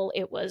enforcement at all.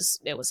 It was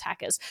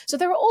hackers. So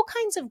there are all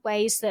kinds of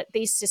ways that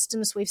these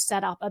systems we've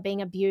set up are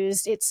being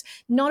abused. It's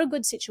not a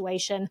good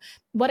situation.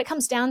 What it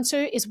comes down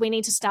to is we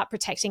need to start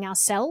protecting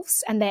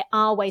ourselves, and there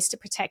are ways to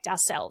protect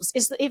ourselves.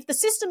 If the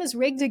system is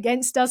rigged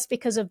against us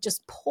because of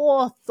just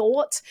poor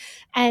thought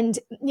and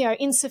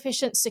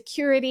insufficient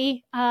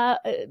security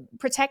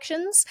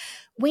protections,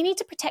 we need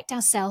to protect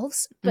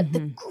ourselves. But the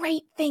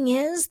great thing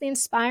is, the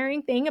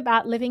inspiring thing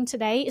about living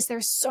today is there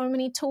are so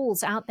many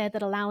tools out there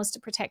that allow us to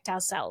protect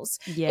ourselves.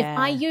 If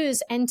I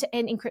use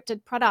end-to-end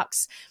encrypted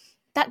products,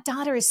 that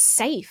data is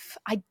safe.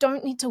 I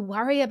don't need to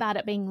worry about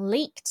it being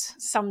leaked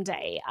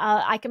someday.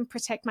 I can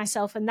protect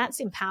myself, and that's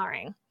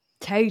empowering.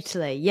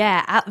 Totally.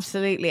 Yeah,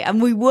 absolutely.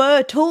 And we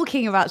were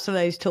talking about some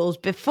of those tools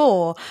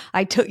before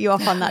I took you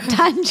off on that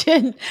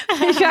tangent,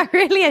 which I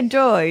really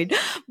enjoyed.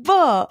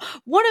 But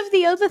one of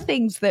the other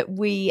things that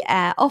we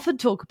often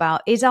talk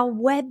about is our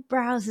web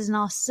browsers and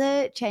our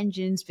search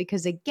engines,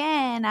 because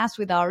again, as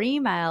with our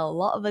email, a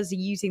lot of us are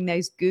using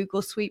those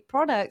Google Suite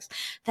products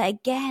that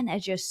again are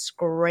just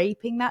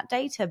scraping that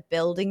data,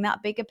 building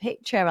that bigger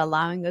picture,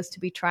 allowing us to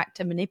be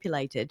tracked and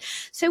manipulated.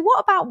 So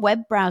what about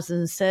web browsers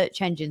and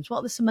search engines?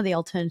 What are some of the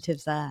alternatives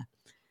there?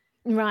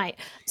 Right.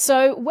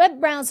 So web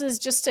browsers,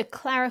 just to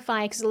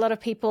clarify, because a lot of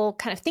people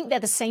kind of think they're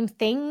the same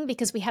thing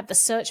because we have the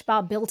search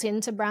bar built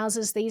into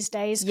browsers these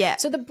days. Yeah.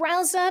 So the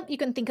browser, you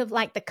can think of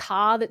like the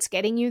car that's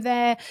getting you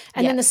there.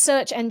 And then the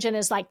search engine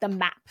is like the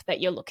map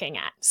that you're looking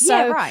at.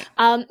 So,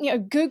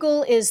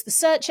 Google is the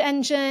search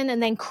engine,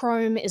 and then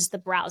Chrome is the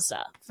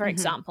browser, for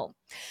example.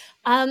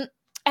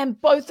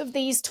 And both of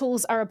these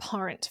tools are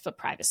abhorrent for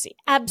privacy.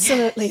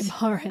 Absolutely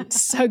abhorrent.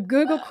 So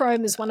Google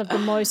Chrome is one of the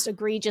most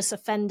egregious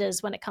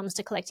offenders when it comes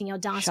to collecting your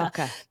data.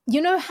 Shocker.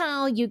 You know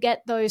how you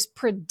get those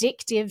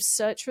predictive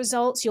search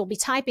results? You'll be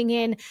typing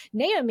in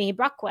Naomi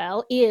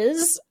Brockwell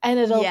is, and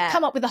it'll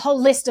come up with a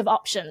whole list of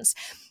options.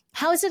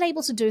 How is it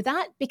able to do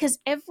that? Because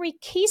every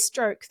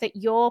keystroke that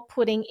you're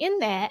putting in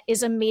there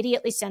is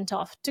immediately sent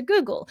off to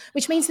Google,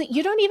 which means that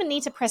you don't even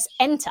need to press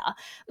enter.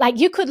 Like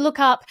you could look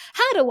up,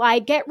 how do I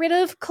get rid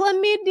of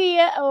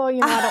chlamydia? Oh, I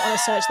don't want to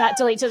search that.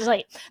 Delete.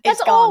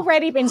 That's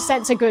already been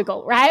sent to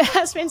Google, right?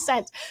 That's been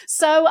sent.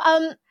 So,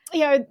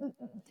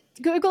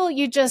 Google,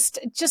 you just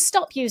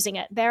stop using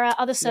it. There are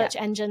other search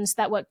engines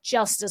that work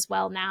just as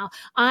well now.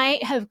 I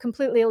have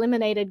completely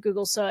eliminated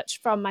Google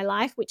search from my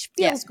life, which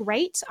feels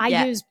great.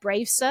 I use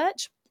Brave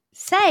Search.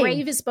 Same.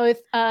 Brave is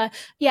both a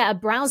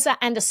browser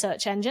and a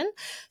search engine.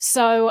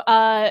 So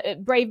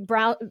Brave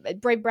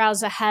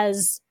browser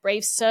has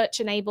Brave Search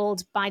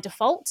enabled by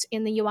default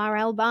in the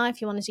URL bar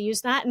if you wanted to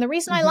use that. And the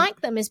reason I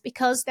like them is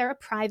because they're a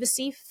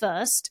privacy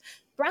first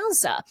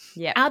browser.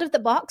 Out of the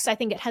box, I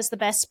think it has the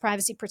best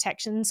privacy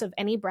protections of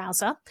any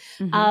browser.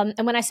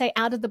 And when I say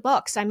out of the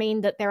box, I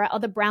mean that there are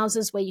other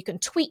browsers where you can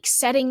tweak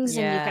settings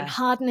and you can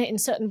harden it in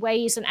certain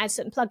ways and add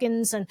certain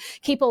plugins and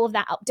keep all of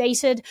that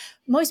updated.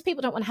 Most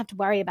people don't want to have to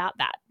worry about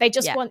that. They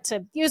just want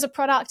to use a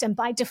product, and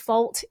by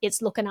default,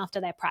 it's looking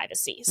after their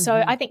privacy.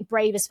 So I think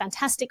Brave is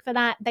fantastic for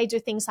that. They do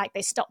things like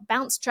they stop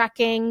bounce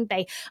tracking.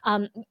 They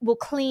will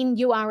clean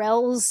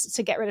URLs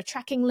to get rid of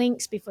tracking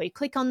links before you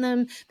click on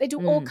them. They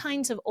do all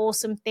kinds of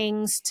awesome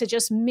things to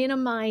just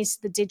minimize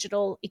the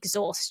digital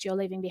exhaust you're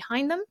leaving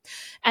behind them.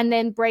 And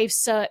then Brave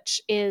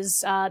Search is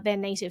their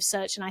native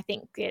search, and I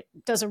think it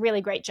does a really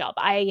great job.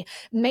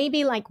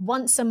 Maybe like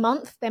once a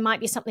month, there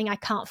might be something I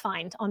can't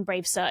find on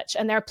Brave Search,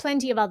 and there are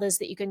plenty of others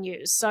that you can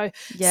use. So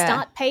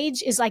Start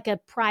Page is like a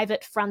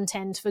private front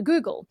end for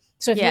Google.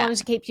 So if you wanted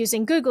to keep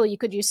using Google, you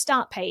could use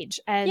Start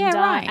Page,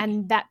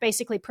 and that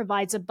basically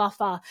provides a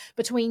buffer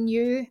between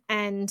you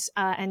and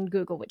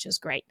Google, which is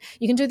great.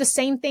 You can do the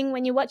same thing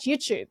when you watch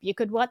YouTube. You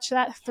could watch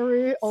that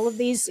through all of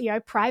these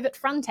private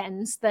front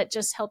ends that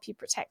just help you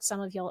protect some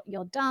of your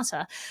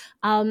data.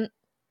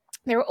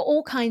 There are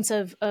all kinds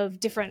of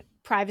different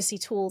privacy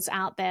tools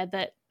out there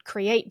that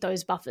create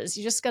those buffers.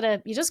 You just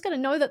gotta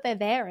know that they're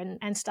there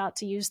and start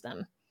to use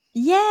them.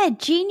 Yeah,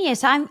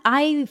 genius.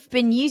 I've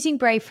been using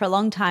Brave for a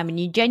long time, and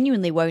you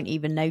genuinely won't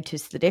even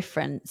notice the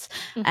difference.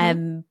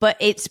 But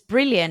it's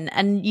brilliant.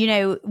 And,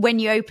 when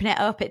you open it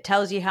up, it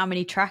tells you how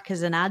many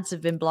trackers and ads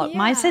have been blocked.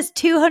 Mine says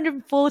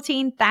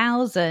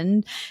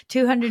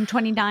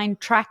 214,229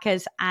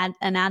 trackers and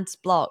ads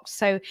blocked.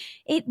 So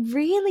it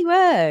really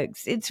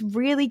works. It's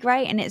really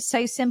great. And it's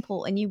so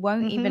simple, and you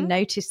won't even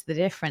notice the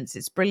difference.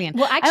 It's brilliant.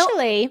 Well,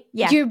 actually,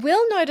 you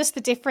will notice the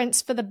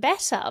difference for the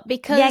better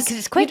because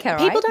it's quicker,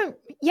 people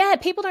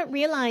don't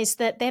realize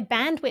that their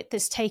bandwidth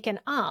is taken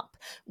up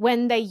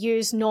when they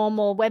use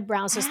normal web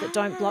browsers that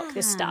don't block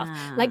this stuff.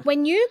 Like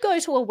when you go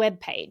to a web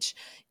page,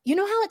 you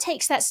know how it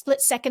takes that split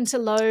second to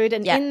load,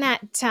 and in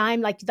that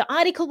time, like the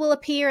article will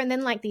appear, and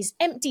then like these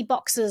empty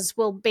boxes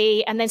will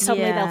be, and then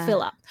suddenly they'll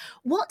fill up.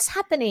 What's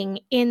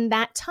happening in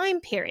that time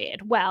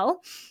period?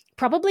 Well,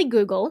 probably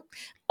Google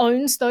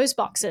owns those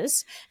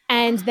boxes,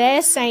 And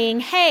they're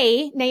saying,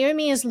 hey,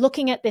 Naomi is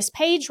looking at this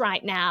page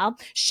right now.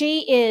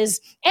 She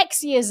is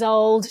X years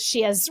old.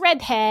 She has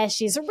red hair.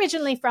 She's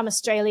originally from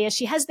Australia.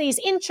 She has these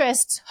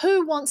interests.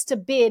 Who wants to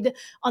bid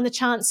on the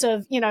chance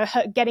of,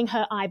 her getting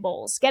her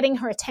eyeballs, getting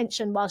her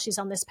attention while she's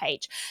on this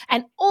page?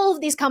 And all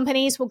of these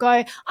companies will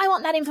go, I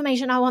want that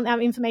information. I want that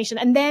information.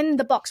 And then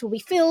the box will be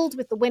filled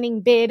with the winning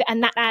bid,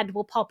 and that ad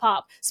will pop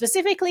up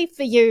specifically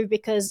for you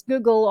because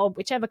Google or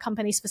whichever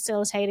company's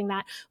facilitating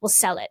that will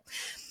sell it.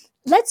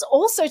 Let's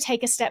also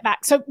take a step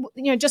back. So,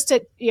 just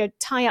to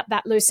tie up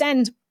that loose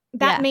end,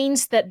 that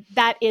means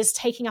that is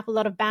taking up a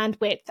lot of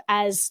bandwidth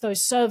as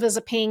those servers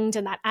are pinged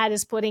and that ad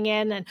is putting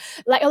in, and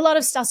like a lot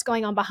of stuff's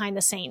going on behind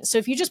the scenes. So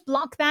if you just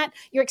block that,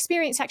 your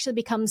experience actually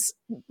becomes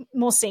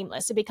more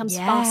seamless. It becomes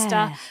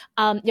faster.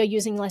 You're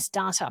using less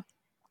data.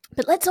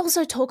 But let's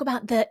also talk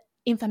about the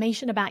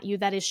information about you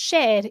that is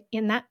shared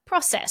in that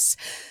process.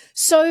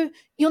 So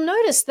you'll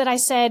notice that I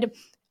said,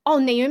 oh,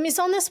 Naomi's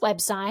on this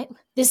website.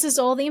 This is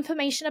all the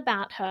information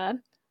about her.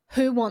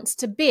 Who wants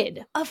to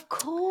bid? Of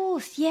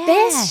course, yes.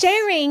 They're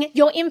sharing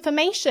your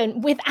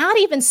information without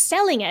even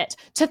selling it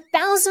to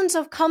thousands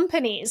of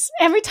companies.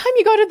 Every time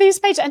you go to these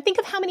pages, and think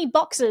of how many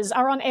boxes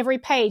are on every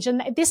page.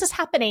 And this is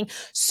happening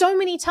so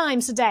many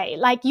times a day.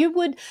 Like you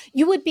would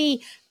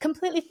be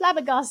completely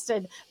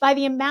flabbergasted by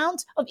the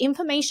amount of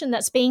information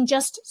that's being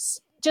just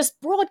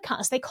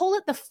broadcast. They call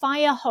it the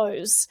fire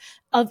hose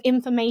of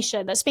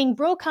information that's being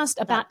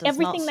broadcast about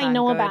everything they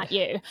know about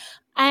you.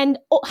 And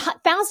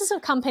thousands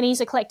of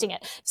companies are collecting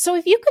it. So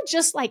if you could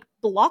just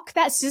block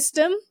that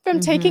system from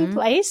taking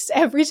place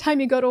every time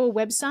you go to a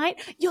website,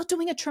 you're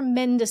doing a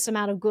tremendous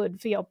amount of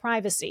good for your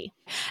privacy.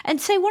 And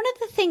so one of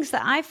the things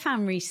that I've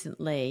found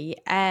recently,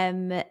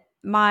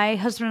 my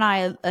husband and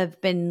I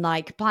have been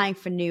applying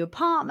for new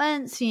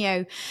apartments,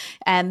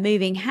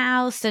 moving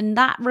house, and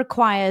that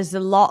requires a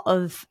lot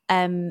of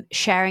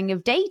sharing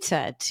of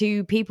data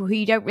to people who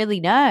you don't really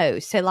know.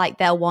 So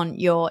they'll want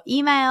your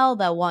email,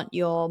 they'll want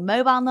your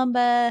mobile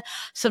number,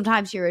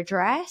 sometimes your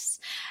address.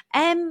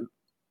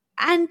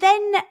 And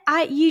then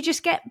you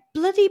just get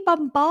bloody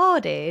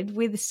bombarded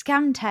with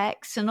scam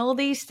texts and all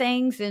these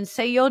things. And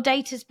so your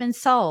data's been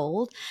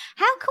sold.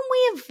 How can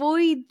we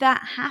avoid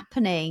that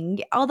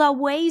happening? Are there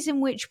ways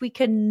in which we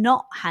can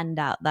not hand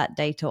out that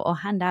data or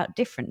hand out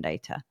different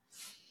data?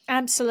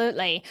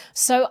 Absolutely.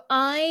 So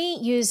I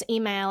use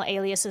email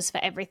aliases for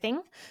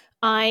everything.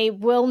 I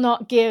will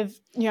not give,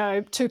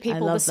 two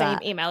people the same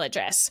email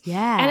address.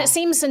 Yeah. And it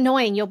seems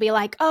annoying. You'll be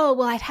like, oh,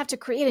 well, I'd have to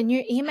create a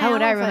new email. How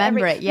would I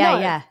remember it?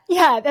 Yeah.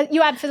 Yeah,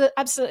 you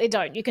absolutely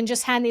don't. You can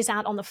just hand these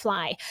out on the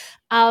fly.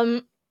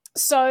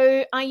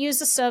 So I use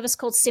a service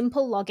called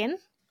Simple Login.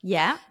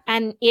 Yeah.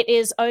 And it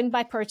is owned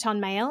by Proton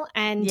Mail.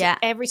 And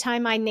every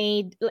time I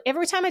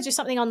do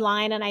something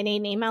online and I need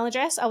an email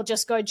address, I'll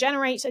just go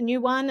generate a new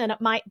one. And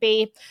it might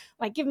be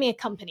give me a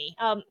company,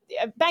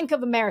 Bank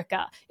of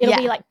America. It'll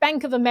be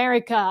Bank of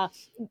America,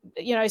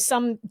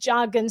 some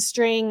jargon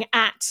string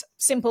at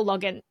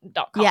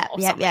simplelogin.com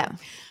or something.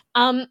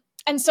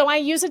 And so I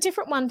use a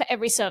different one for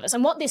every service.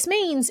 And what this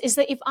means is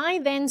that if I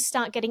then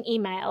start getting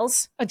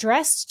emails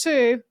addressed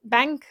to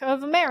Bank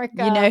of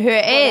America, you know who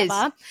it is.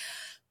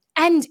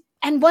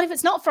 And what if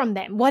it's not from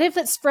them? What if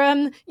it's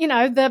from,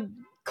 the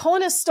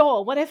corner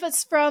store? What if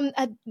it's from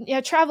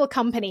a travel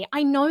company?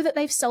 I know that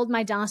they've sold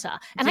my data,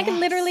 and I can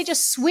literally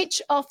just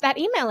switch off that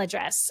email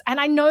address, and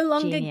I no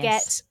longer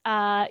get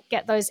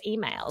those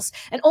emails.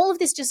 And all of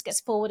this just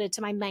gets forwarded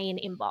to my main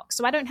inbox,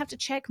 so I don't have to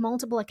check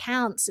multiple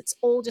accounts. It's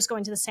all just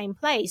going to the same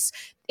place.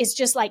 It's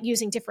just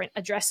using different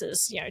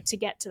addresses, to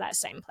get to that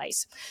same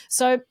place.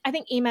 So I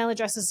think email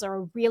addresses are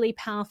a really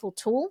powerful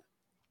tool.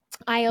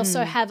 I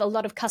also have a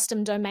lot of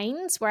custom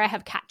domains where I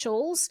have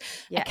catch-alls.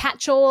 A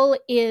catch-all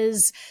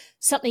is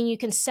something you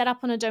can set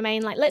up on a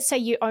domain. Let's say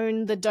you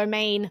own the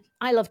domain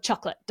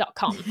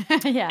ilovechocolate.com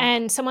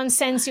and someone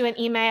sends you an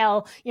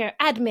email,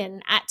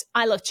 admin at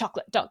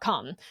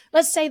ilovechocolate.com.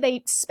 Let's say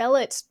they spell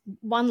it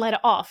one letter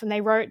off and they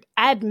wrote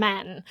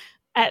adman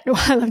at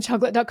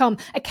ilovechocolate.com.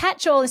 A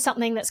catch-all is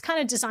something that's kind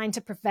of designed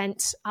to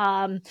prevent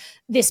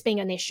this being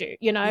an issue.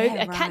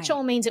 A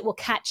catch-all means it will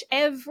catch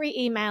every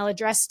email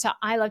address to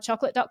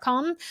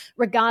ilovechocolate.com,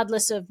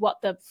 regardless of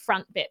what the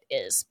front bit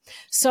is.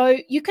 So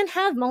you can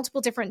have multiple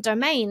different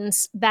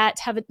domains that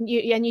have and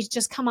you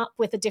just come up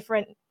with a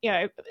different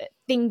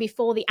thing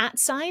before the @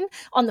 sign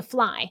on the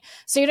fly.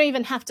 So you don't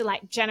even have to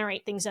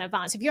generate things in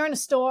advance. If you're in a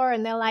store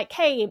and they're like,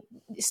 hey,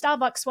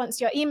 Starbucks wants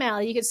your email,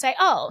 you could say,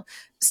 oh,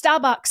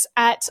 Starbucks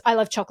at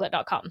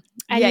ilovechocolate.com.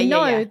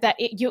 And that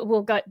you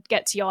will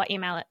get to your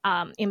email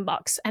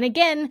inbox. And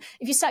again,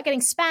 if you start getting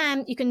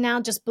spam, you can now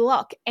just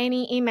block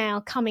any email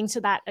coming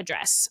to that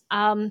address.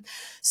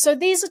 So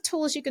these are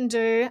tools you can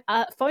do.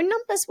 Phone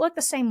numbers work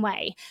the same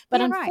way. But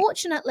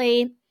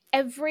unfortunately,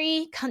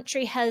 every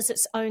country has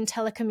its own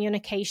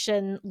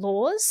telecommunication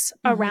laws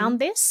around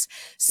this.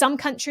 Some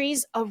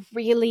countries are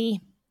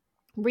really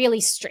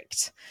really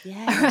strict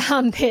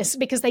around this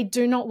because they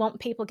do not want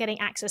people getting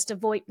access to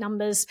VoIP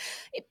numbers.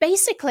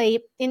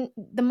 Basically, in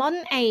the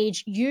modern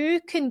age,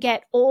 you can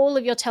get all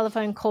of your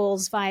telephone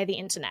calls via the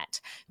internet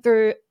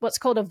through what's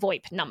called a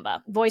VoIP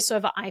number, voice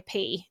over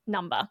IP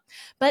number.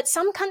 But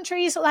some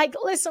countries are like,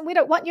 listen, we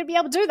don't want you to be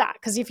able to do that,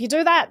 because if you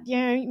do that,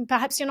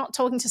 perhaps you're not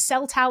talking to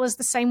cell towers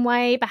the same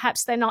way.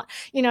 Perhaps they're not,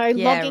 logging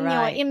your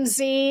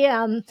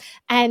IMSI,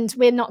 and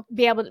we're not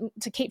be able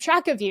to keep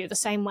track of you the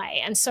same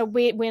way. And so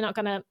we're not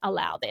going to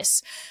allow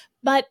this.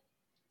 But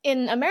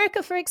in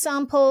America, for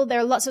example, there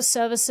are lots of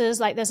services,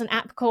 like there's an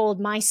app called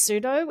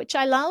MySudo, which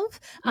I love.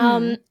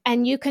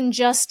 And you can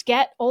just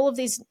get all of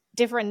these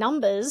different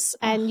numbers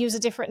and use a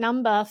different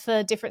number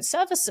for different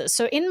services.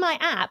 So in my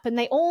app, and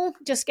they all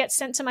just get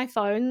sent to my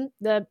phone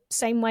the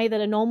same way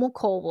that a normal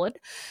call would,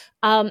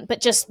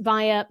 but just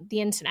via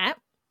the internet.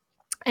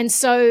 And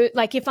so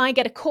like if I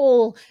get a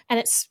call and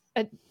it's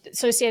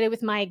associated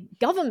with my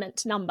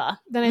government number,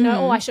 then I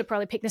know, I should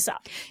probably pick this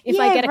up. If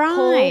I get a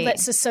call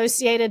that's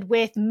associated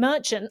with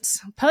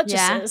merchants,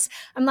 purchases,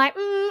 I'm like,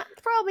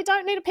 probably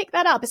don't need to pick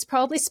that up. It's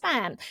probably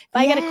spam. If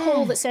I get a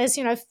call that says,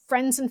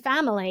 friends and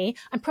family,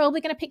 I'm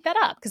probably going to pick that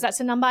up because that's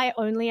a number I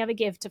only ever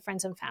give to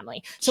friends and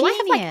family. So I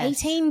have like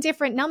 18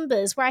 different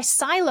numbers where I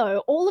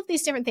silo all of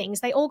these different things.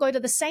 They all go to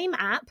the same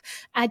app.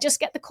 I just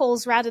get the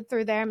calls routed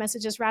through there,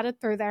 messages routed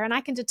through there, and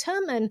I can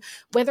determine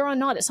whether or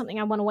not it's something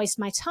I want to waste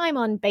my time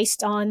on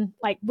based on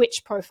like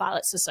which profile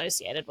it's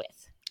associated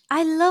with.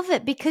 I love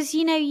it because,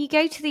 you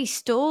go to these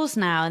stores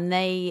now and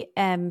they,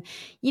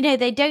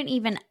 they don't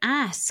even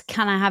ask,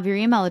 can I have your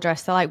email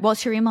address? They're like,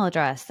 what's your email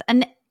address?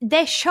 And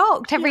they're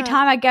shocked every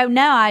time I go,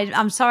 no,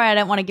 I'm sorry, I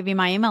don't want to give you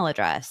my email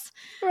address.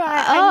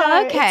 Right.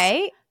 Oh,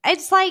 okay.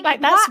 It's like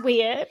that's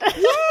weird.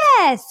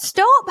 Yes.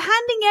 Stop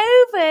handing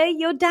over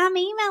your damn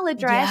email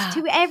address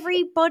to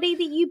everybody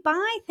that you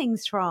buy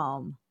things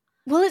from.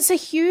 Well, it's a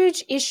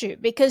huge issue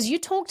because you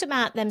talked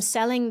about them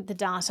selling the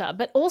data,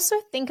 but also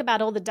think about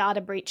all the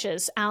data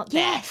breaches out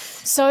there.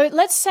 Yes. So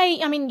let's say,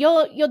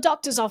 your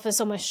doctor's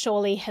office almost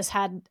surely has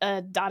had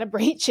a data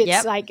breach.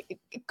 It's like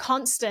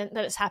constant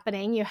that it's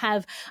happening. You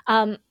have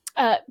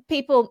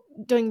people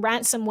doing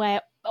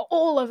ransomware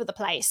all over the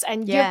place,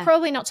 and you're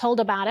probably not told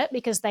about it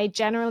because they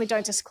generally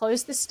don't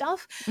disclose this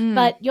stuff,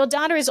 but your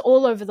data is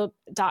all over the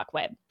dark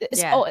web.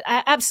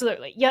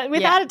 Absolutely. Yeah,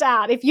 without a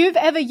doubt. If you've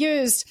ever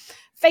used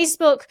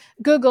Facebook,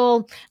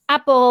 Google,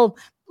 Apple,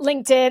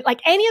 LinkedIn, like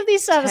any of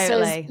these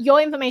services,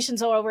 your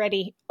information's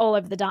already all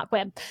over the dark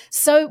web.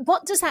 So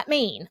what does that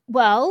mean?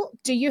 Well,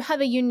 do you have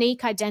a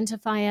unique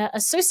identifier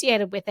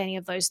associated with any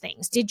of those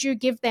things? Did you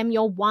give them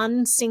your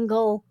one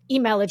single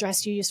email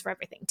address you use for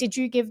everything? Did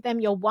you give them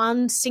your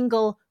one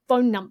single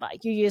phone number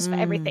you use for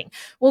everything?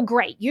 Well,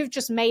 great. You've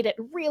just made it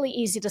really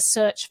easy to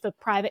search for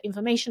private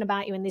information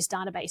about you in these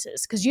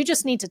databases, because you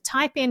just need to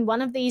type in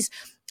one of these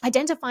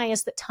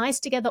identifiers that ties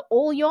together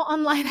all your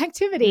online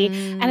activity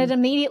and it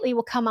immediately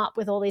will come up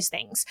with all these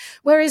things.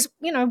 Whereas,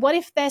 what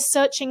if they're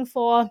searching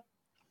for,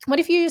 what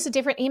if you use a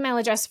different email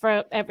address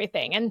for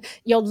everything and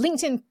your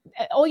LinkedIn,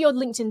 all your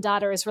LinkedIn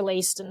data is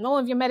released and all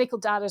of your medical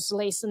data is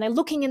released and they're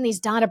looking in these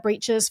data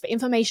breaches for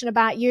information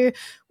about you?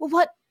 Well,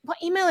 what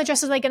email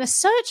address are they going to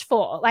search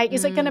for? Like,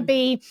 is it going to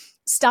be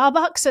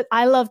Starbucks at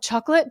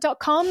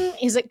ilovechocolate.com?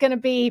 Is it going to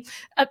be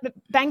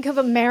Bank of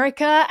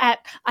America at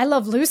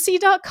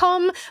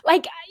ilovelucy.com?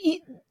 Like,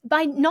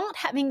 by not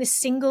having this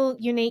single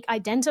unique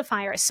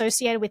identifier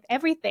associated with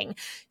everything,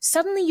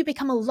 suddenly you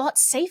become a lot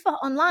safer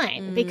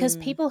online because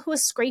people who are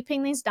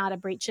scraping these data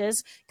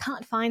breaches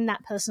can't find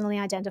that personally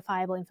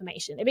identifiable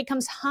information. It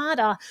becomes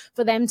harder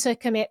for them to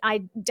commit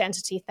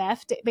identity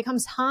theft. It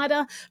becomes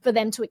harder for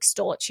them to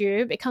extort you.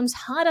 It becomes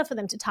harder for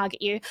them to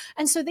target you.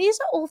 And so these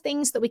are all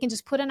things that we can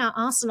just put in our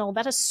arsenal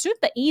that are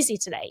super easy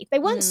today. They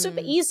weren't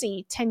super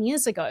easy 10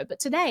 years ago, but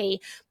today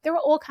there are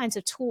all kinds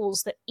of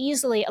tools that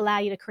easily allow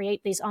you to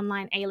create these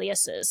online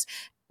aliases.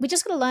 We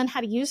just got to learn how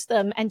to use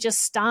them and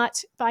just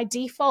start by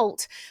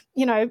default,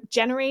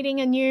 generating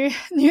a new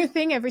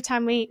thing every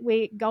time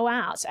we go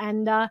out.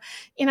 And,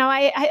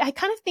 I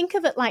kind of think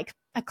of it like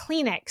a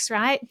Kleenex,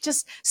 right?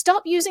 Just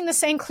stop using the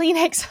same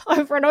Kleenex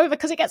over and over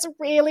because it gets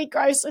really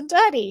gross and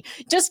dirty.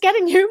 Just get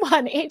a new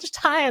one each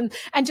time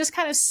and just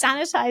kind of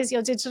sanitize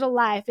your digital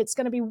life. It's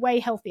going to be way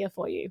healthier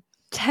for you.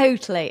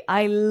 Totally.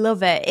 I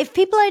love it. If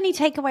people only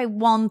take away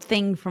one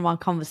thing from our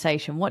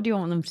conversation, what do you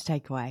want them to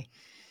take away?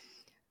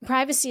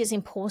 Privacy is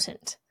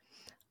important.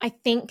 I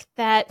think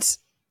that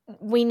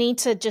we need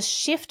to just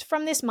shift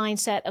from this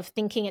mindset of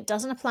thinking it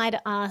doesn't apply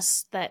to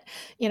us, that,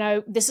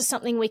 this is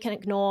something we can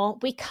ignore.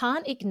 We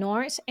can't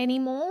ignore it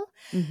anymore.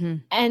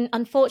 And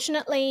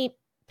unfortunately,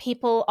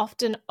 people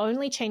often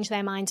only change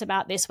their minds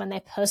about this when they're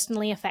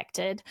personally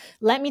affected.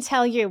 Let me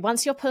tell you,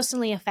 once you're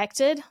personally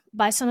affected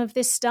by some of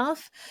this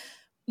stuff,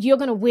 you're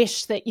going to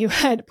wish that you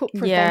had put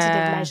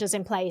preventative measures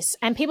in place.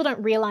 And people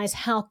don't realize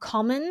how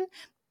common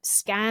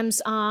scams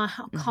are,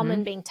 how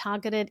common being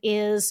targeted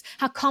is,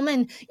 how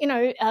common,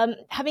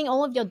 having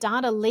all of your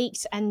data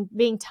leaked and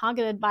being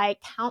targeted by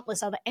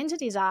countless other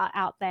entities are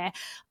out there.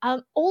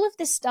 All of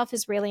this stuff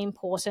is really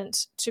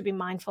important to be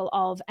mindful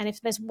of. And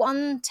if there's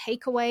one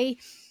takeaway,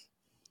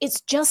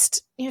 it's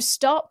just,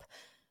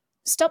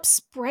 stop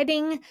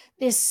spreading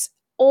this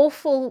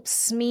awful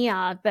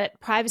smear that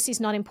privacy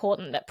is not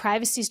important, that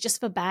privacy is just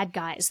for bad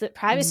guys, that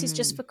privacy is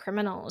just for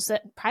criminals,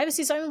 that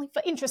privacy is only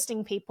for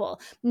interesting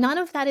people. None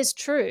of that is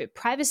true.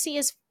 Privacy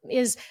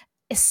is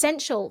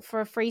essential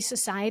for a free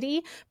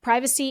society.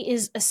 Privacy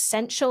is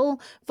essential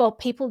for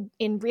people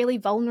in really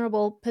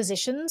vulnerable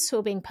positions who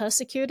are being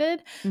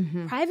persecuted.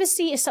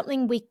 Privacy is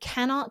something we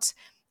cannot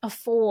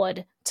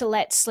afford to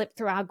let slip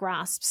through our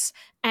grasps,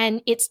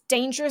 and it's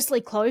dangerously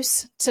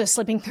close to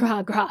slipping through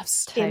our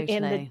grasps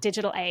in the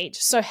digital age.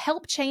 So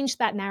help change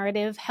that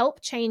narrative,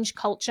 help change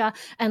culture,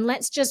 and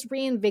let's just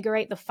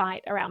reinvigorate the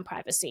fight around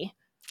privacy.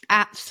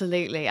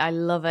 Absolutely. I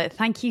love it.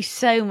 Thank you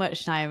so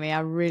much, Naomi. I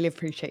really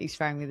appreciate you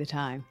sparing me the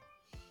time.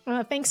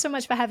 Thanks so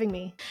much for having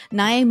me.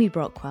 Naomi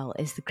Brockwell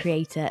is the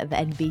creator of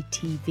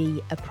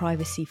NBTV, a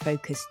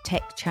privacy-focused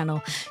tech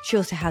channel. She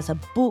also has a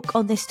book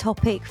on this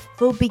topic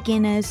for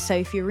beginners. So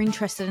if you're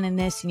interested in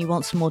this and you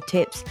want some more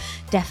tips,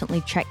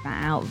 definitely check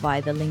that out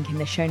via the link in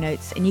the show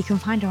notes. And you can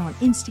find her on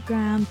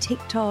Instagram,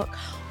 TikTok,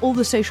 all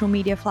the social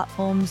media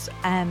platforms.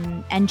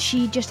 And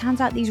she just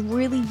hands out these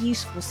really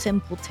useful,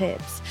 simple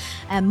tips,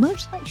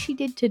 much like she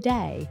did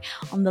today,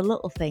 on the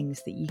little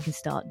things that you can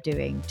start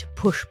doing to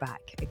push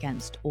back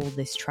against all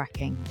this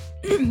tracking.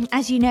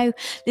 As you know,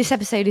 this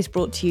episode is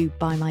brought to you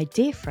by my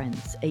dear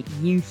friends at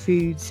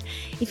Youfoodz.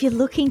 If you're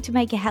looking to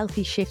make a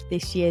healthy shift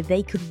this year,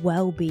 they could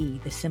well be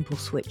the simple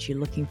switch you're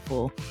looking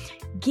for.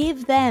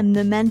 Give them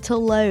the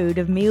mental load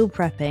of meal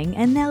prepping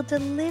and they'll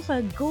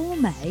deliver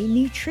gourmet,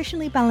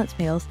 nutritionally balanced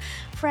meals,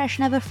 fresh,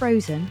 never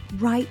frozen,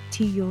 right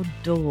to your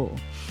door.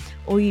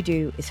 All you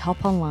do is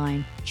hop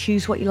online,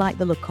 choose what you like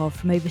the look of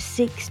from over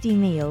 60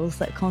 meals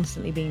that are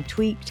constantly being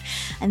tweaked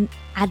and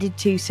added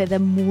to so they're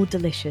more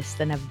delicious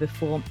than ever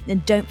before.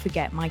 And don't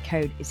forget, my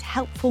code is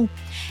HELPFUL,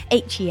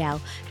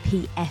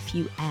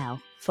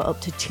 HELPFUL, for up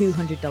to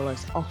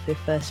 $200 off your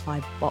first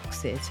 5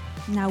 boxes.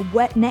 Now,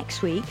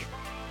 next week,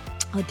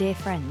 our dear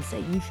friends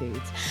at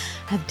Youfoodz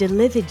have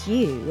delivered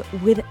you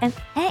with an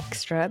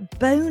extra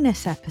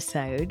bonus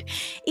episode.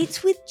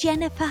 It's with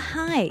Jennifer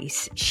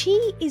Heiss.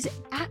 She is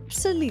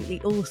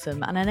absolutely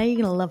awesome, and I know you're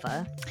going to love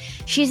her.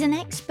 She's an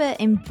expert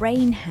in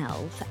brain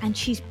health, and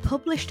she's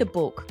published a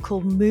book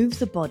called Move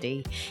the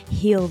Body,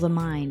 Heal the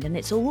Mind, and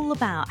it's all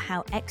about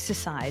how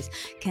exercise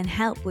can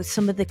help with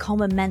some of the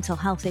common mental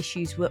health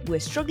issues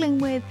we're struggling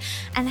with,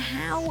 and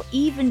how,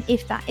 even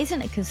if that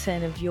isn't a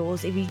concern of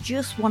yours, if you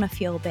just want to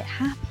feel a bit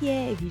happier,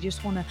 if you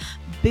just want to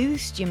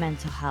boost your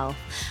mental health,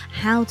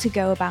 how to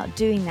go about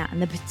doing that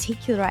and the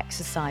particular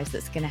exercise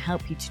that's going to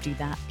help you to do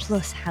that,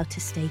 plus how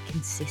to stay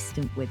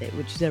consistent with it,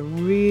 which is a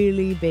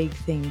really big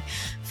thing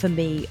for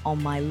me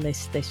on my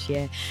list this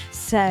year.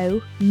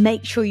 So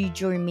make sure you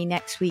join me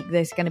next week.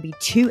 There's going to be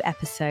 2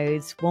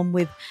 episodes, one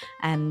with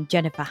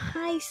Jennifer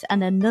Heiss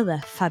and another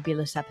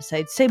fabulous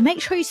episode. So make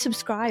sure you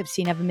subscribe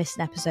so you never miss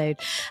an episode,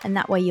 and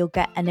that way you'll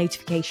get a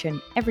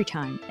notification every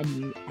time a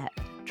new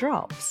ep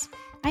drops.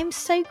 I'm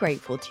so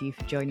grateful to you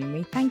for joining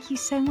me. Thank you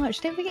so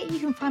much. Don't forget you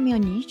can find me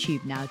on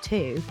YouTube now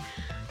too.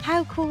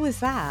 How cool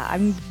is that?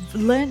 I've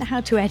learned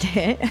how to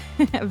edit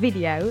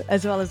video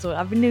as well as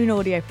I've been doing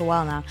audio for a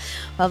while now,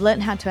 but I've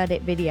learned how to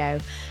edit video.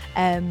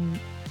 And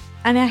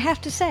I have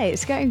to say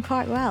it's going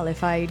quite well,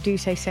 if I do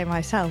say so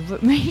myself,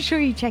 but make sure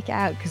you check it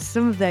out, because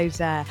some of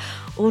those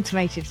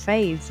automated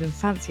fades and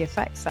fancy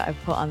effects that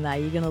I've put on there,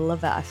 you're going to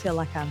love it. I feel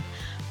like I'm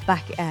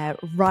back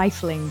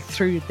rifling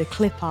through the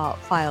clip art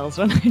files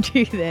when I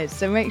do this,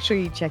 so make sure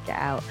you check it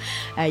out.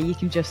 You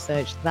can just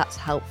search That's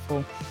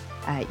Helpful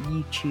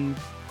YouTube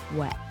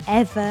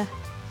wherever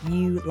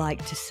you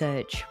like to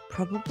search.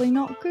 Probably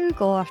not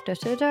Google after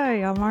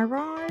today, am I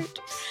right?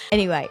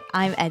 Anyway,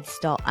 I'm Ed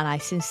Stott, and I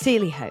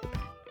sincerely hope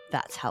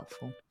that's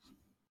helpful.